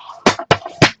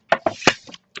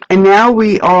 And now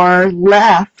we are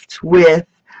left with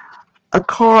a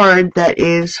card that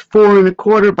is 4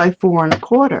 1/4 by 4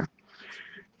 1/4.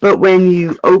 But when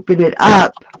you open it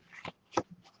up,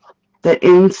 the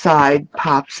inside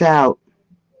pops out.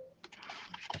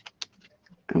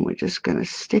 And we're just going to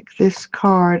stick this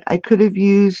card. I could have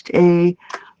used a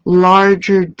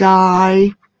larger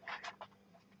die,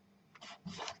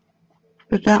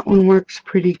 but that one works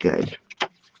pretty good.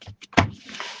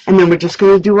 And then we're just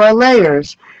going to do our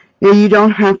layers. Now you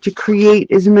don't have to create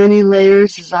as many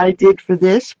layers as I did for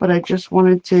this, but I just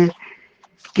wanted to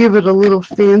give it a little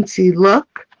fancy look.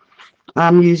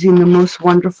 I'm using the Most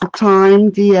Wonderful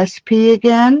Time DSP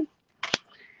again.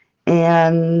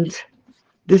 And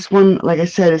this one, like I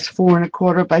said, is 4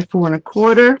 1/4 by 4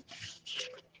 1/4.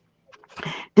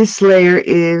 This layer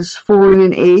is 4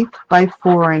 1/8 by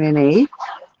 4 1/8.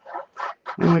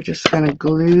 And we're just going to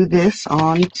glue this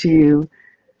onto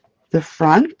the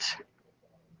front,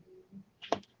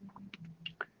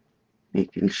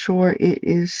 making sure it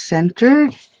is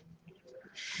centered.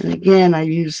 And again, I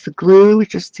use the glue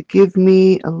just to give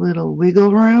me a little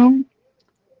wiggle room.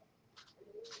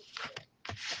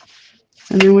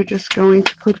 And then we're just going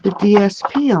to put the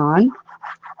DSP on.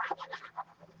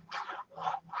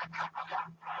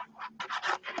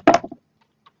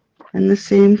 And the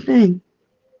same thing.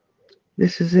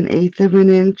 This is 1/8 of an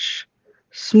inch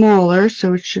smaller,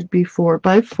 so it should be 4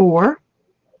 by 4.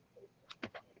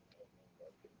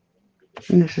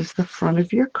 And this is the front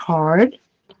of your card.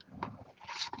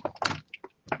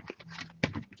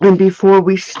 And before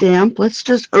we stamp, let's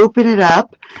just open it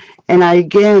up. And I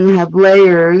again have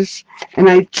layers, and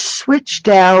I switched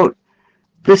out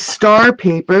the star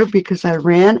paper because I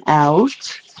ran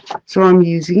out. So I'm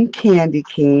using candy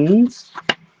canes.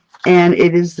 And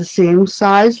it is the same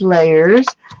size layers,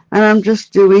 and I'm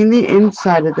just doing the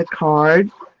inside of the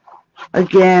card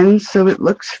again so it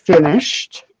looks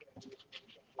finished.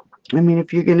 I mean,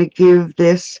 if you're going to give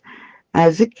this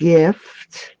as a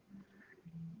gift,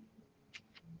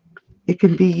 it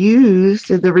can be used.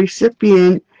 The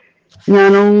recipient,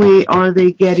 not only are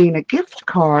they getting a gift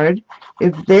card,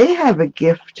 if they have a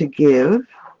gift to give,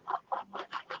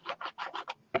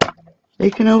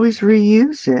 they can always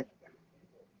reuse it.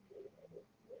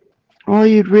 All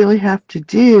you'd really have to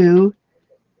do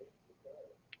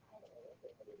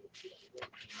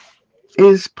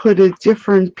is put a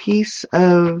different piece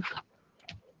of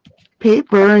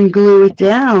paper and glue it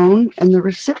down, and the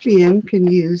recipient can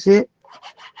use it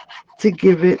to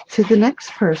give it to the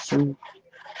next person.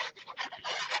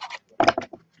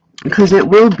 Because it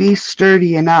will be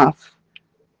sturdy enough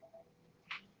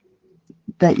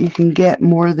that you can get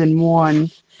more than one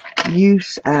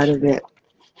use out of it.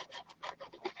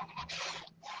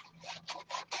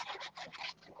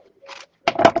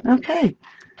 Okay,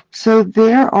 so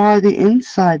there are the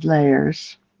inside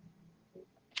layers.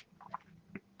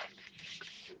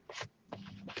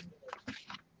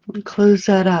 I'll close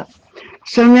that up.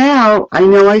 So now I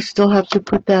know I still have to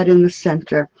put that in the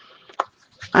center.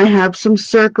 I have some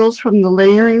circles from the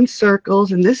layering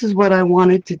circles, and this is what I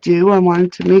wanted to do. I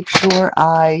wanted to make sure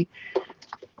I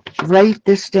write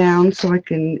this down so I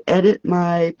can edit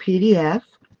my PDF.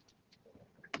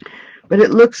 But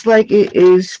it looks like it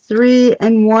is 3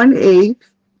 1/8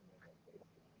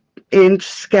 inch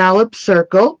scallop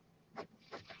circle,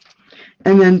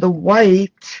 and then the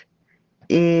white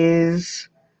is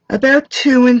about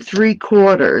 2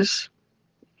 3/4.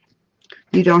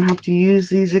 You don't have to use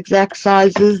these exact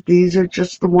sizes. These are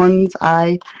just the ones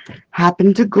I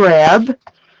happened to grab.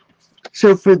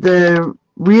 So for the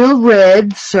real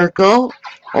red circle,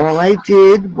 all I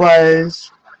did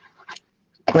was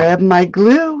grab my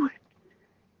glue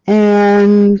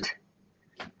and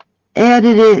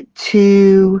added it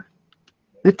to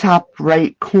the top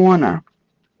right corner.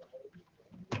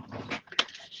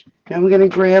 Now I'm going to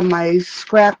grab my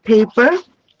scrap paper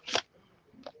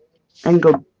and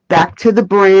go back to the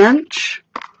branch,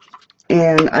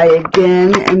 and I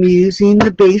again am using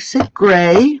the basic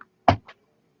gray,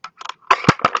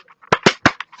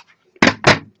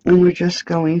 And we're just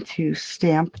going to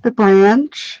stamp the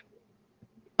branch,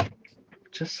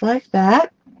 just like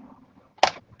that.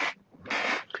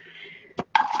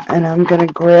 And I'm going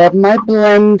to grab my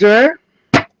blender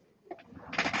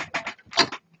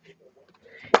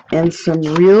and some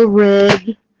Real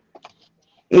Red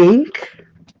ink,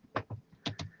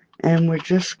 and we're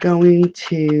just going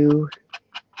to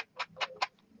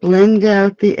blend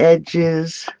out the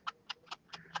edges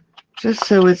just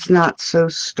so it's not so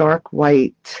stark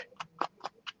white.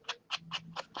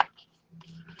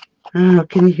 Oh,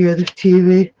 can you hear the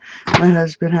TV? My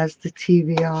husband has the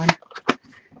TV on.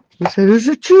 He said, "Is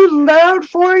it too loud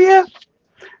for you?"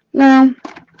 No,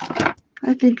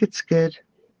 I think it's good.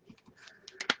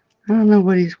 I don't know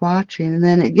what he's watching. And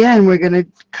then again, we're going to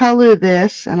color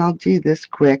this, and I'll do this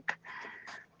quick.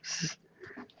 This is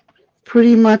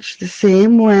pretty much the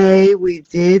same way we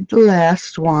did the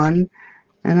last one.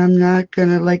 And I'm not going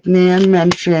to, like Nan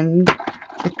mentioned,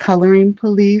 the coloring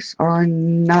police are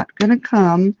not going to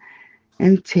come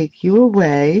and take you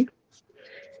away.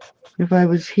 If I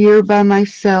was here by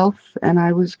myself and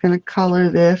I was going to color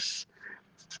this,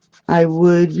 I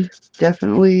would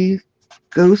definitely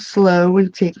go slow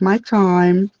and take my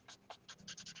time.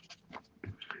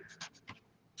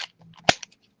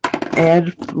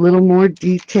 Add a little more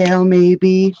detail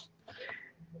maybe.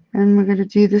 And we're going to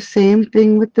do the same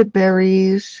thing with the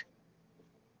berries.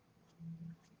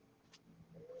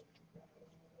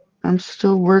 I'm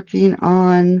still working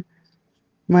on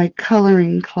my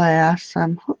coloring class.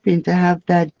 I'm hoping to have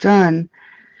that done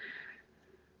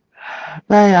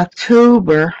by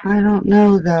October. I don't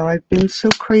know though. I've been so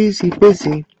crazy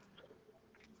busy.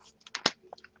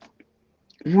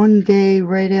 One day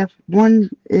right after one,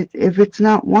 if it's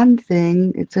not one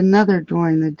thing, it's another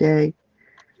during the day.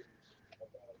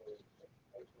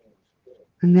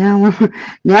 And now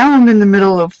I'm in the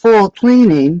middle of fall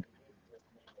cleaning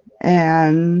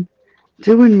and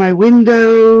doing my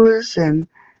windows and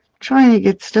trying to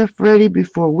get stuff ready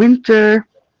before winter.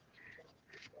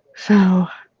 So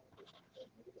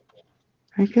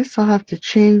I guess I'll have to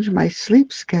change my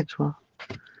sleep schedule.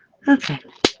 Okay.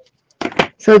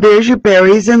 So there's your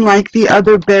berries, and like the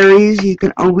other berries, you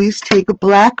can always take a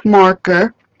black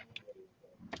marker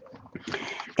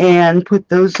and put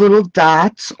those little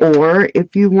dots, or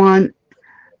if you want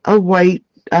a white,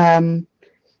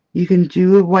 you can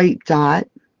do a white dot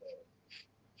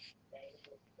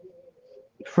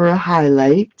for a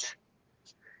highlight.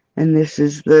 And this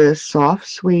is the soft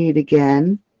suede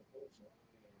again.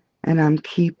 And I'm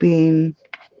keeping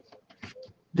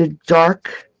the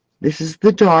dark, this is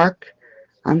the dark,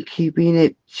 I'm keeping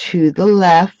it to the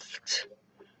left.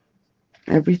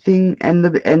 Everything and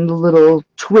the little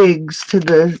twigs to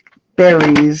the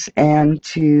berries and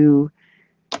to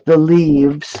the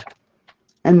leaves.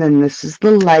 And then this is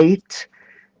the light.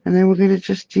 And then we're going to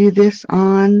just do this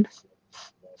on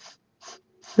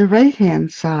the right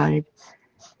hand side.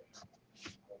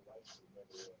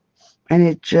 And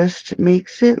it just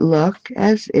makes it look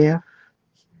as if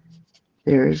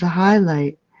there is a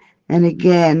highlight. And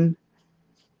again,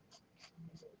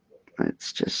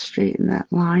 let's just straighten that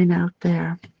line out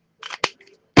there.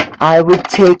 I would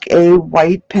take a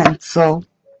white pencil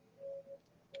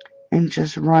and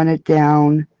just run it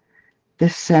down the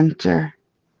center.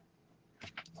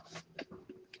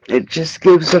 It just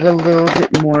gives it a little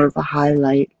bit more of a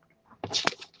highlight.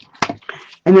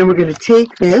 And then we're going to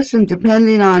take this, and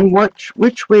depending on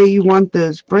which way you want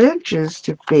those branches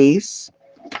to face,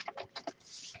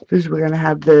 because we're going to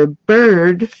have the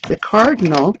bird, the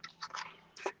cardinal,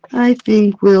 I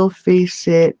think we'll face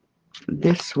it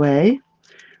this way.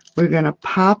 We're going to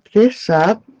pop this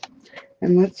up,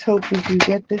 and let's hope we can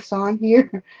get this on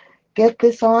here. Get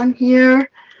this on here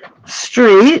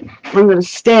straight. I'm going to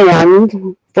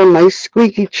stand from my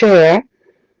squeaky chair.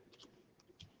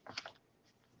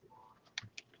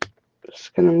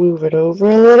 Just going to move it over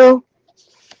a little,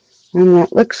 and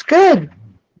that looks good.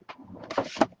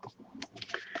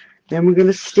 Then we're going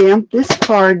to stamp this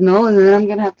cardinal, and then I'm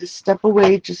going to have to step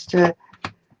away just to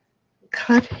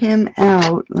cut him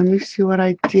out. Let me see what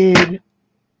I did.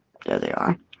 There they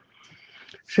are.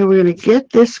 So we're going to get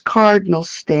this cardinal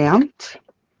stamped.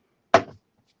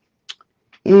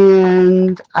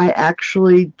 And I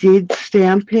actually did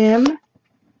stamp him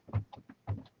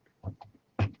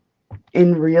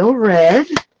in Real Red.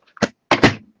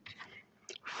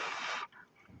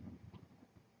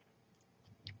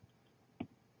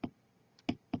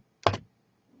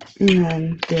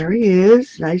 And there he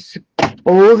is, nice,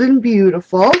 bold and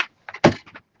beautiful.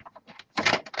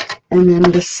 And then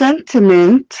the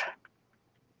sentiment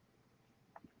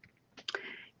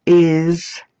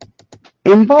is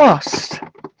embossed.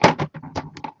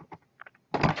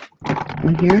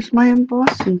 And here's my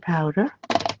embossing powder.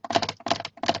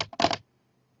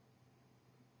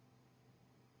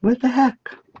 What the heck?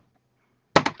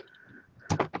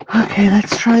 Okay,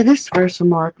 let's try this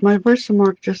Versamark. My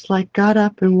Versamark just like got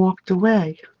up and walked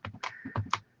away.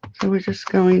 So we're just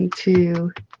going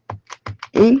to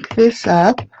ink this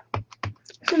up.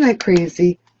 Isn't that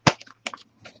crazy?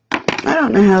 I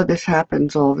don't know how this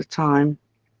happens all the time.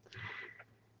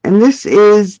 And this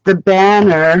is the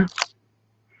banner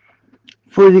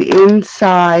for the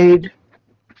inside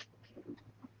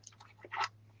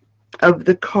of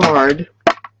the card.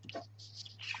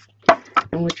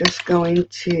 And we're just going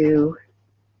to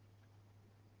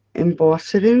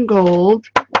emboss it in gold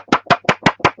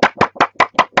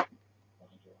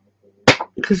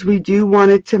because we do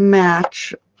want it to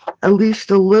match at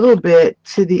least a little bit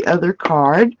to the other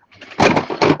card.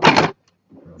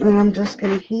 And I'm just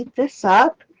going to heat this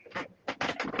up.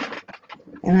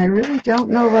 And I really don't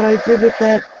know what I did with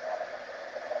that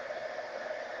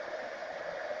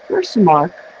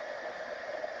Versamark.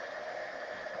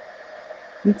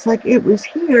 It's like it was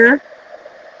here.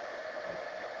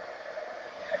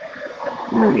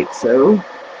 Alright, so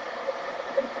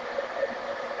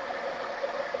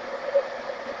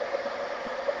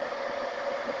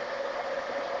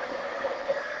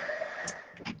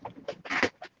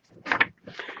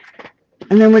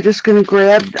and then we're just going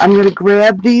to I'm going to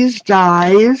grab these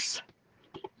dies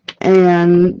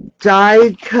and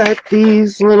die cut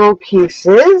these little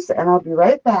pieces, and I'll be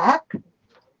right back.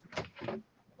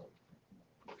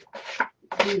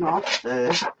 Clean off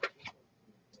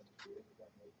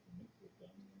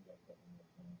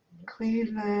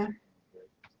clean the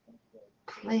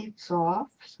plates off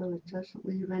so it doesn't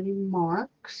leave any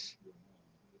marks.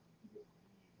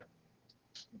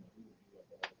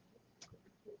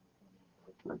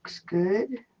 Looks good.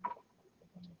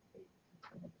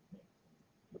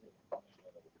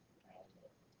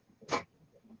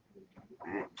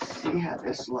 Let's see how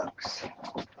this looks.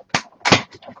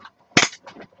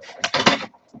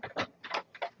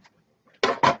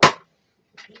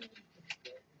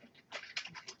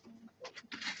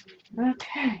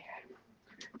 Okay.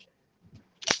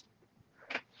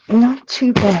 Not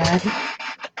too bad.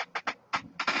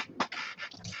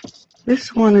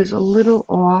 This one is a little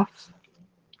off.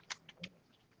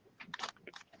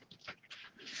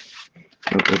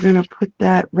 But we're going to put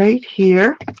that right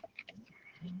here.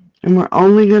 And we're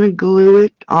only going to glue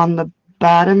it on the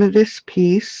bottom of this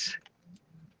piece.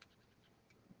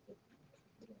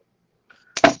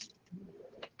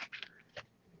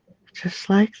 Just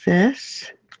like this.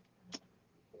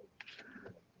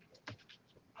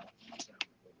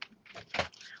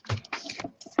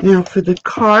 Now for the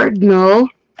cardinal,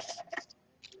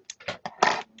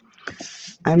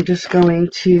 I'm just going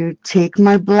to take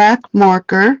my black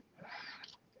marker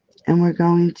and we're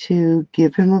going to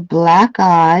give him a black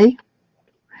eye,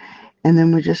 and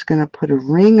then we're just going to put a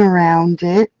ring around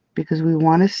it because we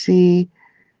want to see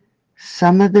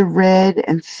some of the red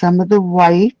and some of the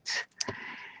white.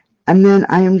 And then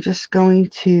I am just going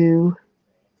to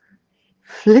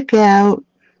flick out.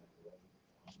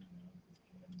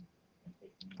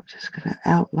 I'm just going to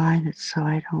outline it so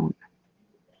I don't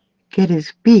get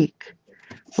his beak.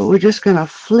 But we're just going to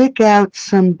flick out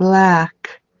some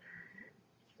black.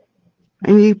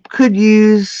 And you could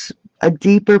use a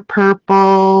deeper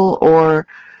purple or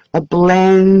a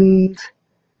blend.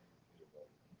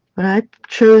 But I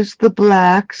chose the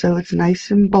black so it's nice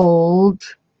and bold.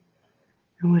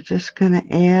 And we're just going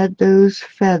to add those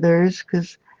feathers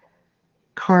because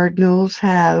cardinals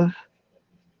have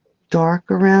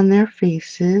dark around their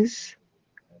faces.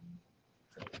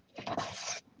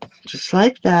 Just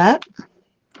like that.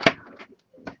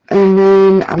 And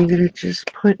then I'm going to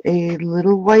just put a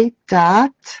little white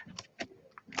dot.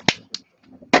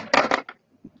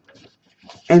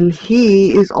 And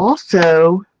he is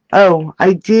also, oh,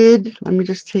 let me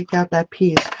just take out that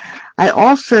piece. I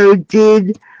also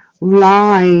did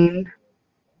line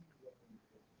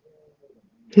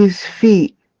his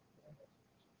feet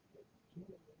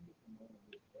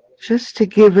just to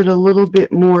give it a little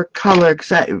bit more color,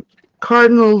 because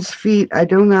cardinal's feet I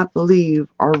do not believe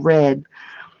are red.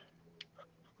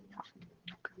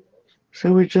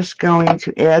 So we're just going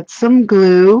to add some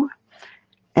glue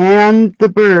and the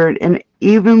bird. And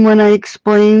even when I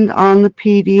explained on the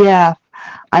PDF,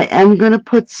 I am going to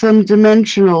put some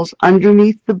dimensionals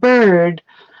underneath the bird,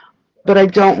 but I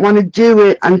don't want to do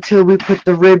it until we put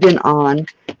the ribbon on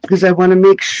because I want to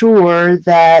make sure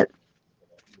that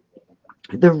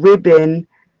the ribbon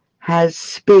has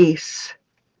space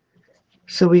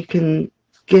so we can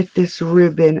get this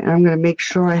ribbon, and I'm going to make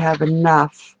sure I have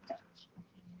enough.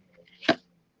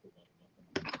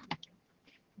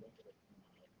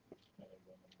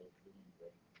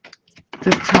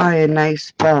 to tie a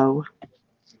nice bow.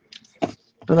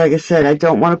 But like I said, I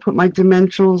don't want to put my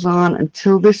dimensionals on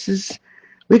until this is,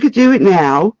 we could do it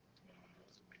now.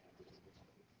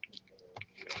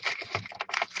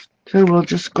 So we'll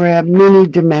just grab mini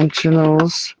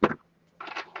dimensionals.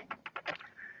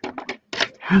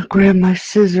 I'll grab my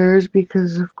scissors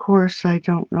because of course I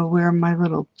don't know where my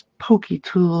little pokey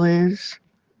tool is.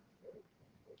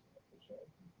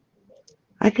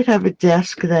 I could have a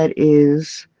desk that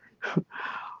is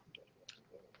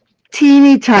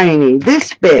teeny tiny,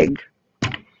 this big,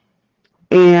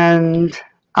 and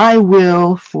I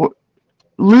will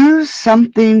lose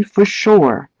something for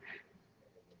sure,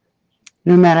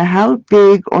 no matter how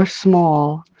big or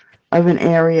small of an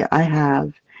area I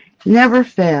have. Never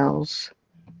fails.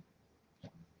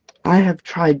 I have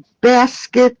tried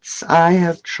baskets, I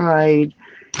have tried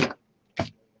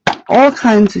all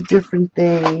kinds of different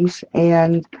things,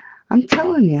 and I'm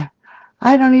telling you,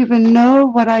 I don't even know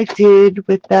what I did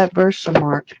with that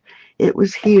Versamark. It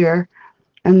was here,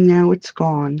 and now it's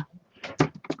gone.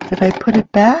 Did I put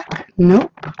it back?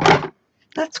 Nope.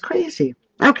 That's crazy.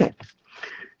 Okay,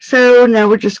 so now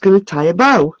we're just going to tie a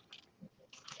bow.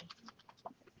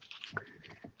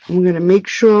 I'm going to make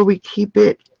sure we keep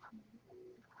it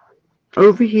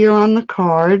over here on the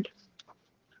card.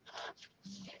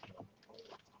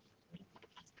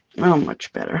 Oh,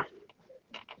 much better.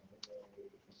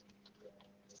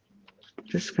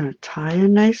 Just going to tie a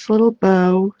nice little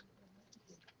bow.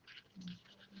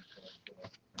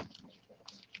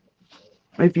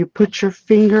 If you put your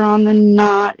finger on the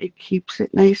knot, it keeps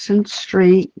it nice and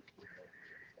straight,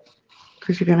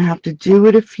 because you're going to have to do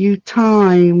it a few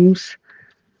times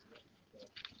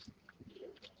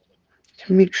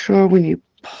to make sure when you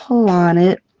pull on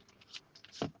it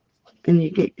and you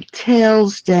get your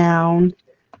tails down,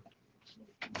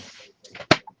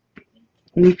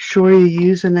 make sure you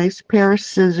use a nice pair of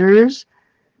scissors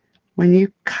when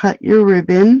you cut your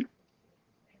ribbon.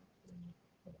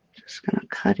 Just going to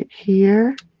cut it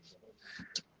here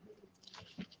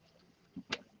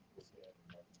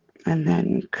and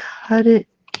then cut it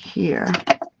here.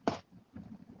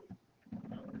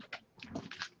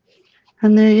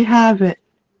 And there you have it.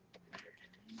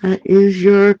 That is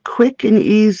your quick and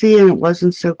easy, and it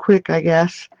wasn't so quick, I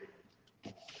guess.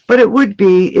 But it would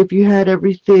be if you had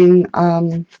everything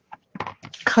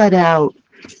cut out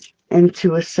and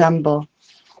to assemble.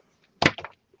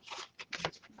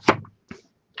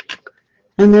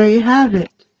 And there you have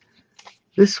it.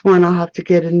 This one I'll have to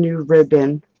get a new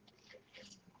ribbon.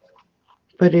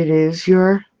 But it is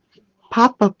your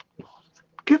pop-up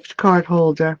gift card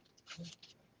holder.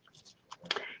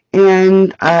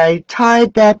 And I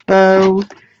tied that bow,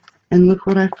 and look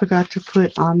what I forgot to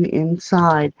put on the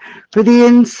inside. For the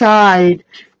inside,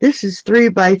 this is 3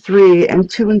 by 3 and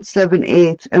 2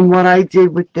 7/8, and what I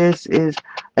did with this is,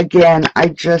 again, I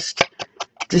just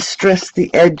distressed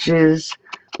the edges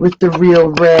with the real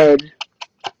red.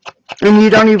 And you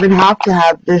don't even have to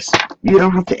have this, you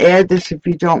don't have to add this if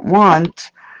you don't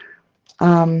want.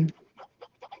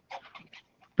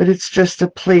 But it's just a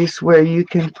place where you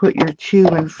can put your to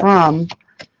and from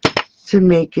to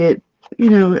make it, you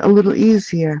know, a little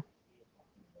easier.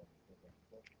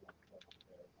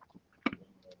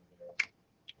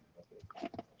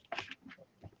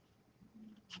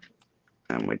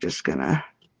 And we're just gonna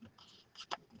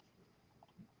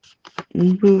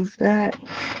move that.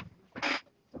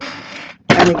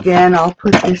 And again, I'll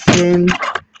put this in.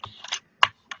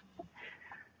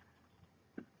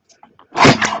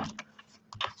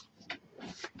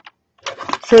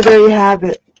 So there you have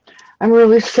it. I'm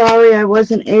really sorry I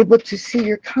wasn't able to see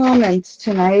your comments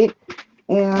tonight.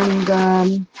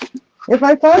 And if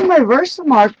I find my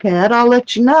Versamark pad, I'll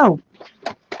let you know.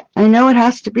 I know it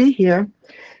has to be here.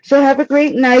 So have a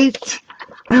great night.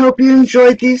 I hope you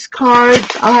enjoyed these cards.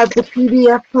 I'll have the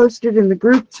PDF posted in the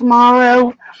group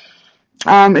tomorrow.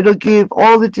 It'll give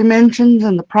all the dimensions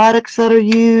and the products that are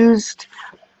used.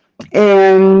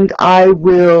 And I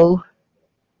will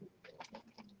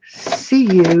see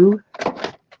you.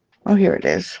 Oh, here it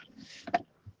is.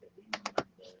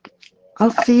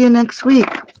 I'll see you next week.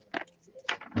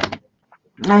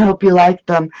 I hope you like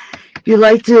them. If you'd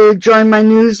like to join my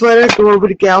newsletter, go over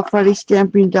to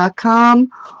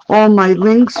galfridaystamping.com. All my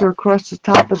links are across the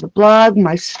top of the blog,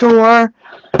 my store,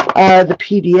 the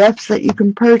PDFs that you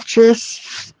can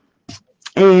purchase,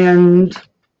 and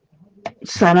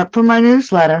sign up for my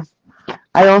newsletter.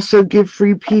 I also give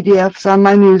free PDFs on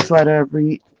my newsletter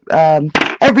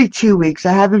every 2 weeks.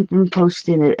 I haven't been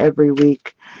posting it every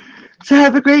week. So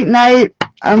have a great night.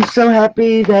 I'm so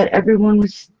happy that everyone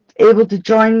was able to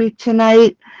join me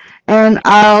tonight, and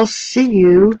I'll see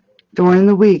you during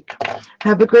the week.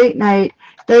 Have a great night.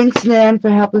 Thanks, Nan, for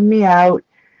helping me out.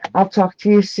 I'll talk to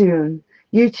you soon.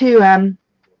 You too, Em.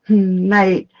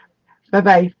 Night.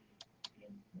 Bye-bye.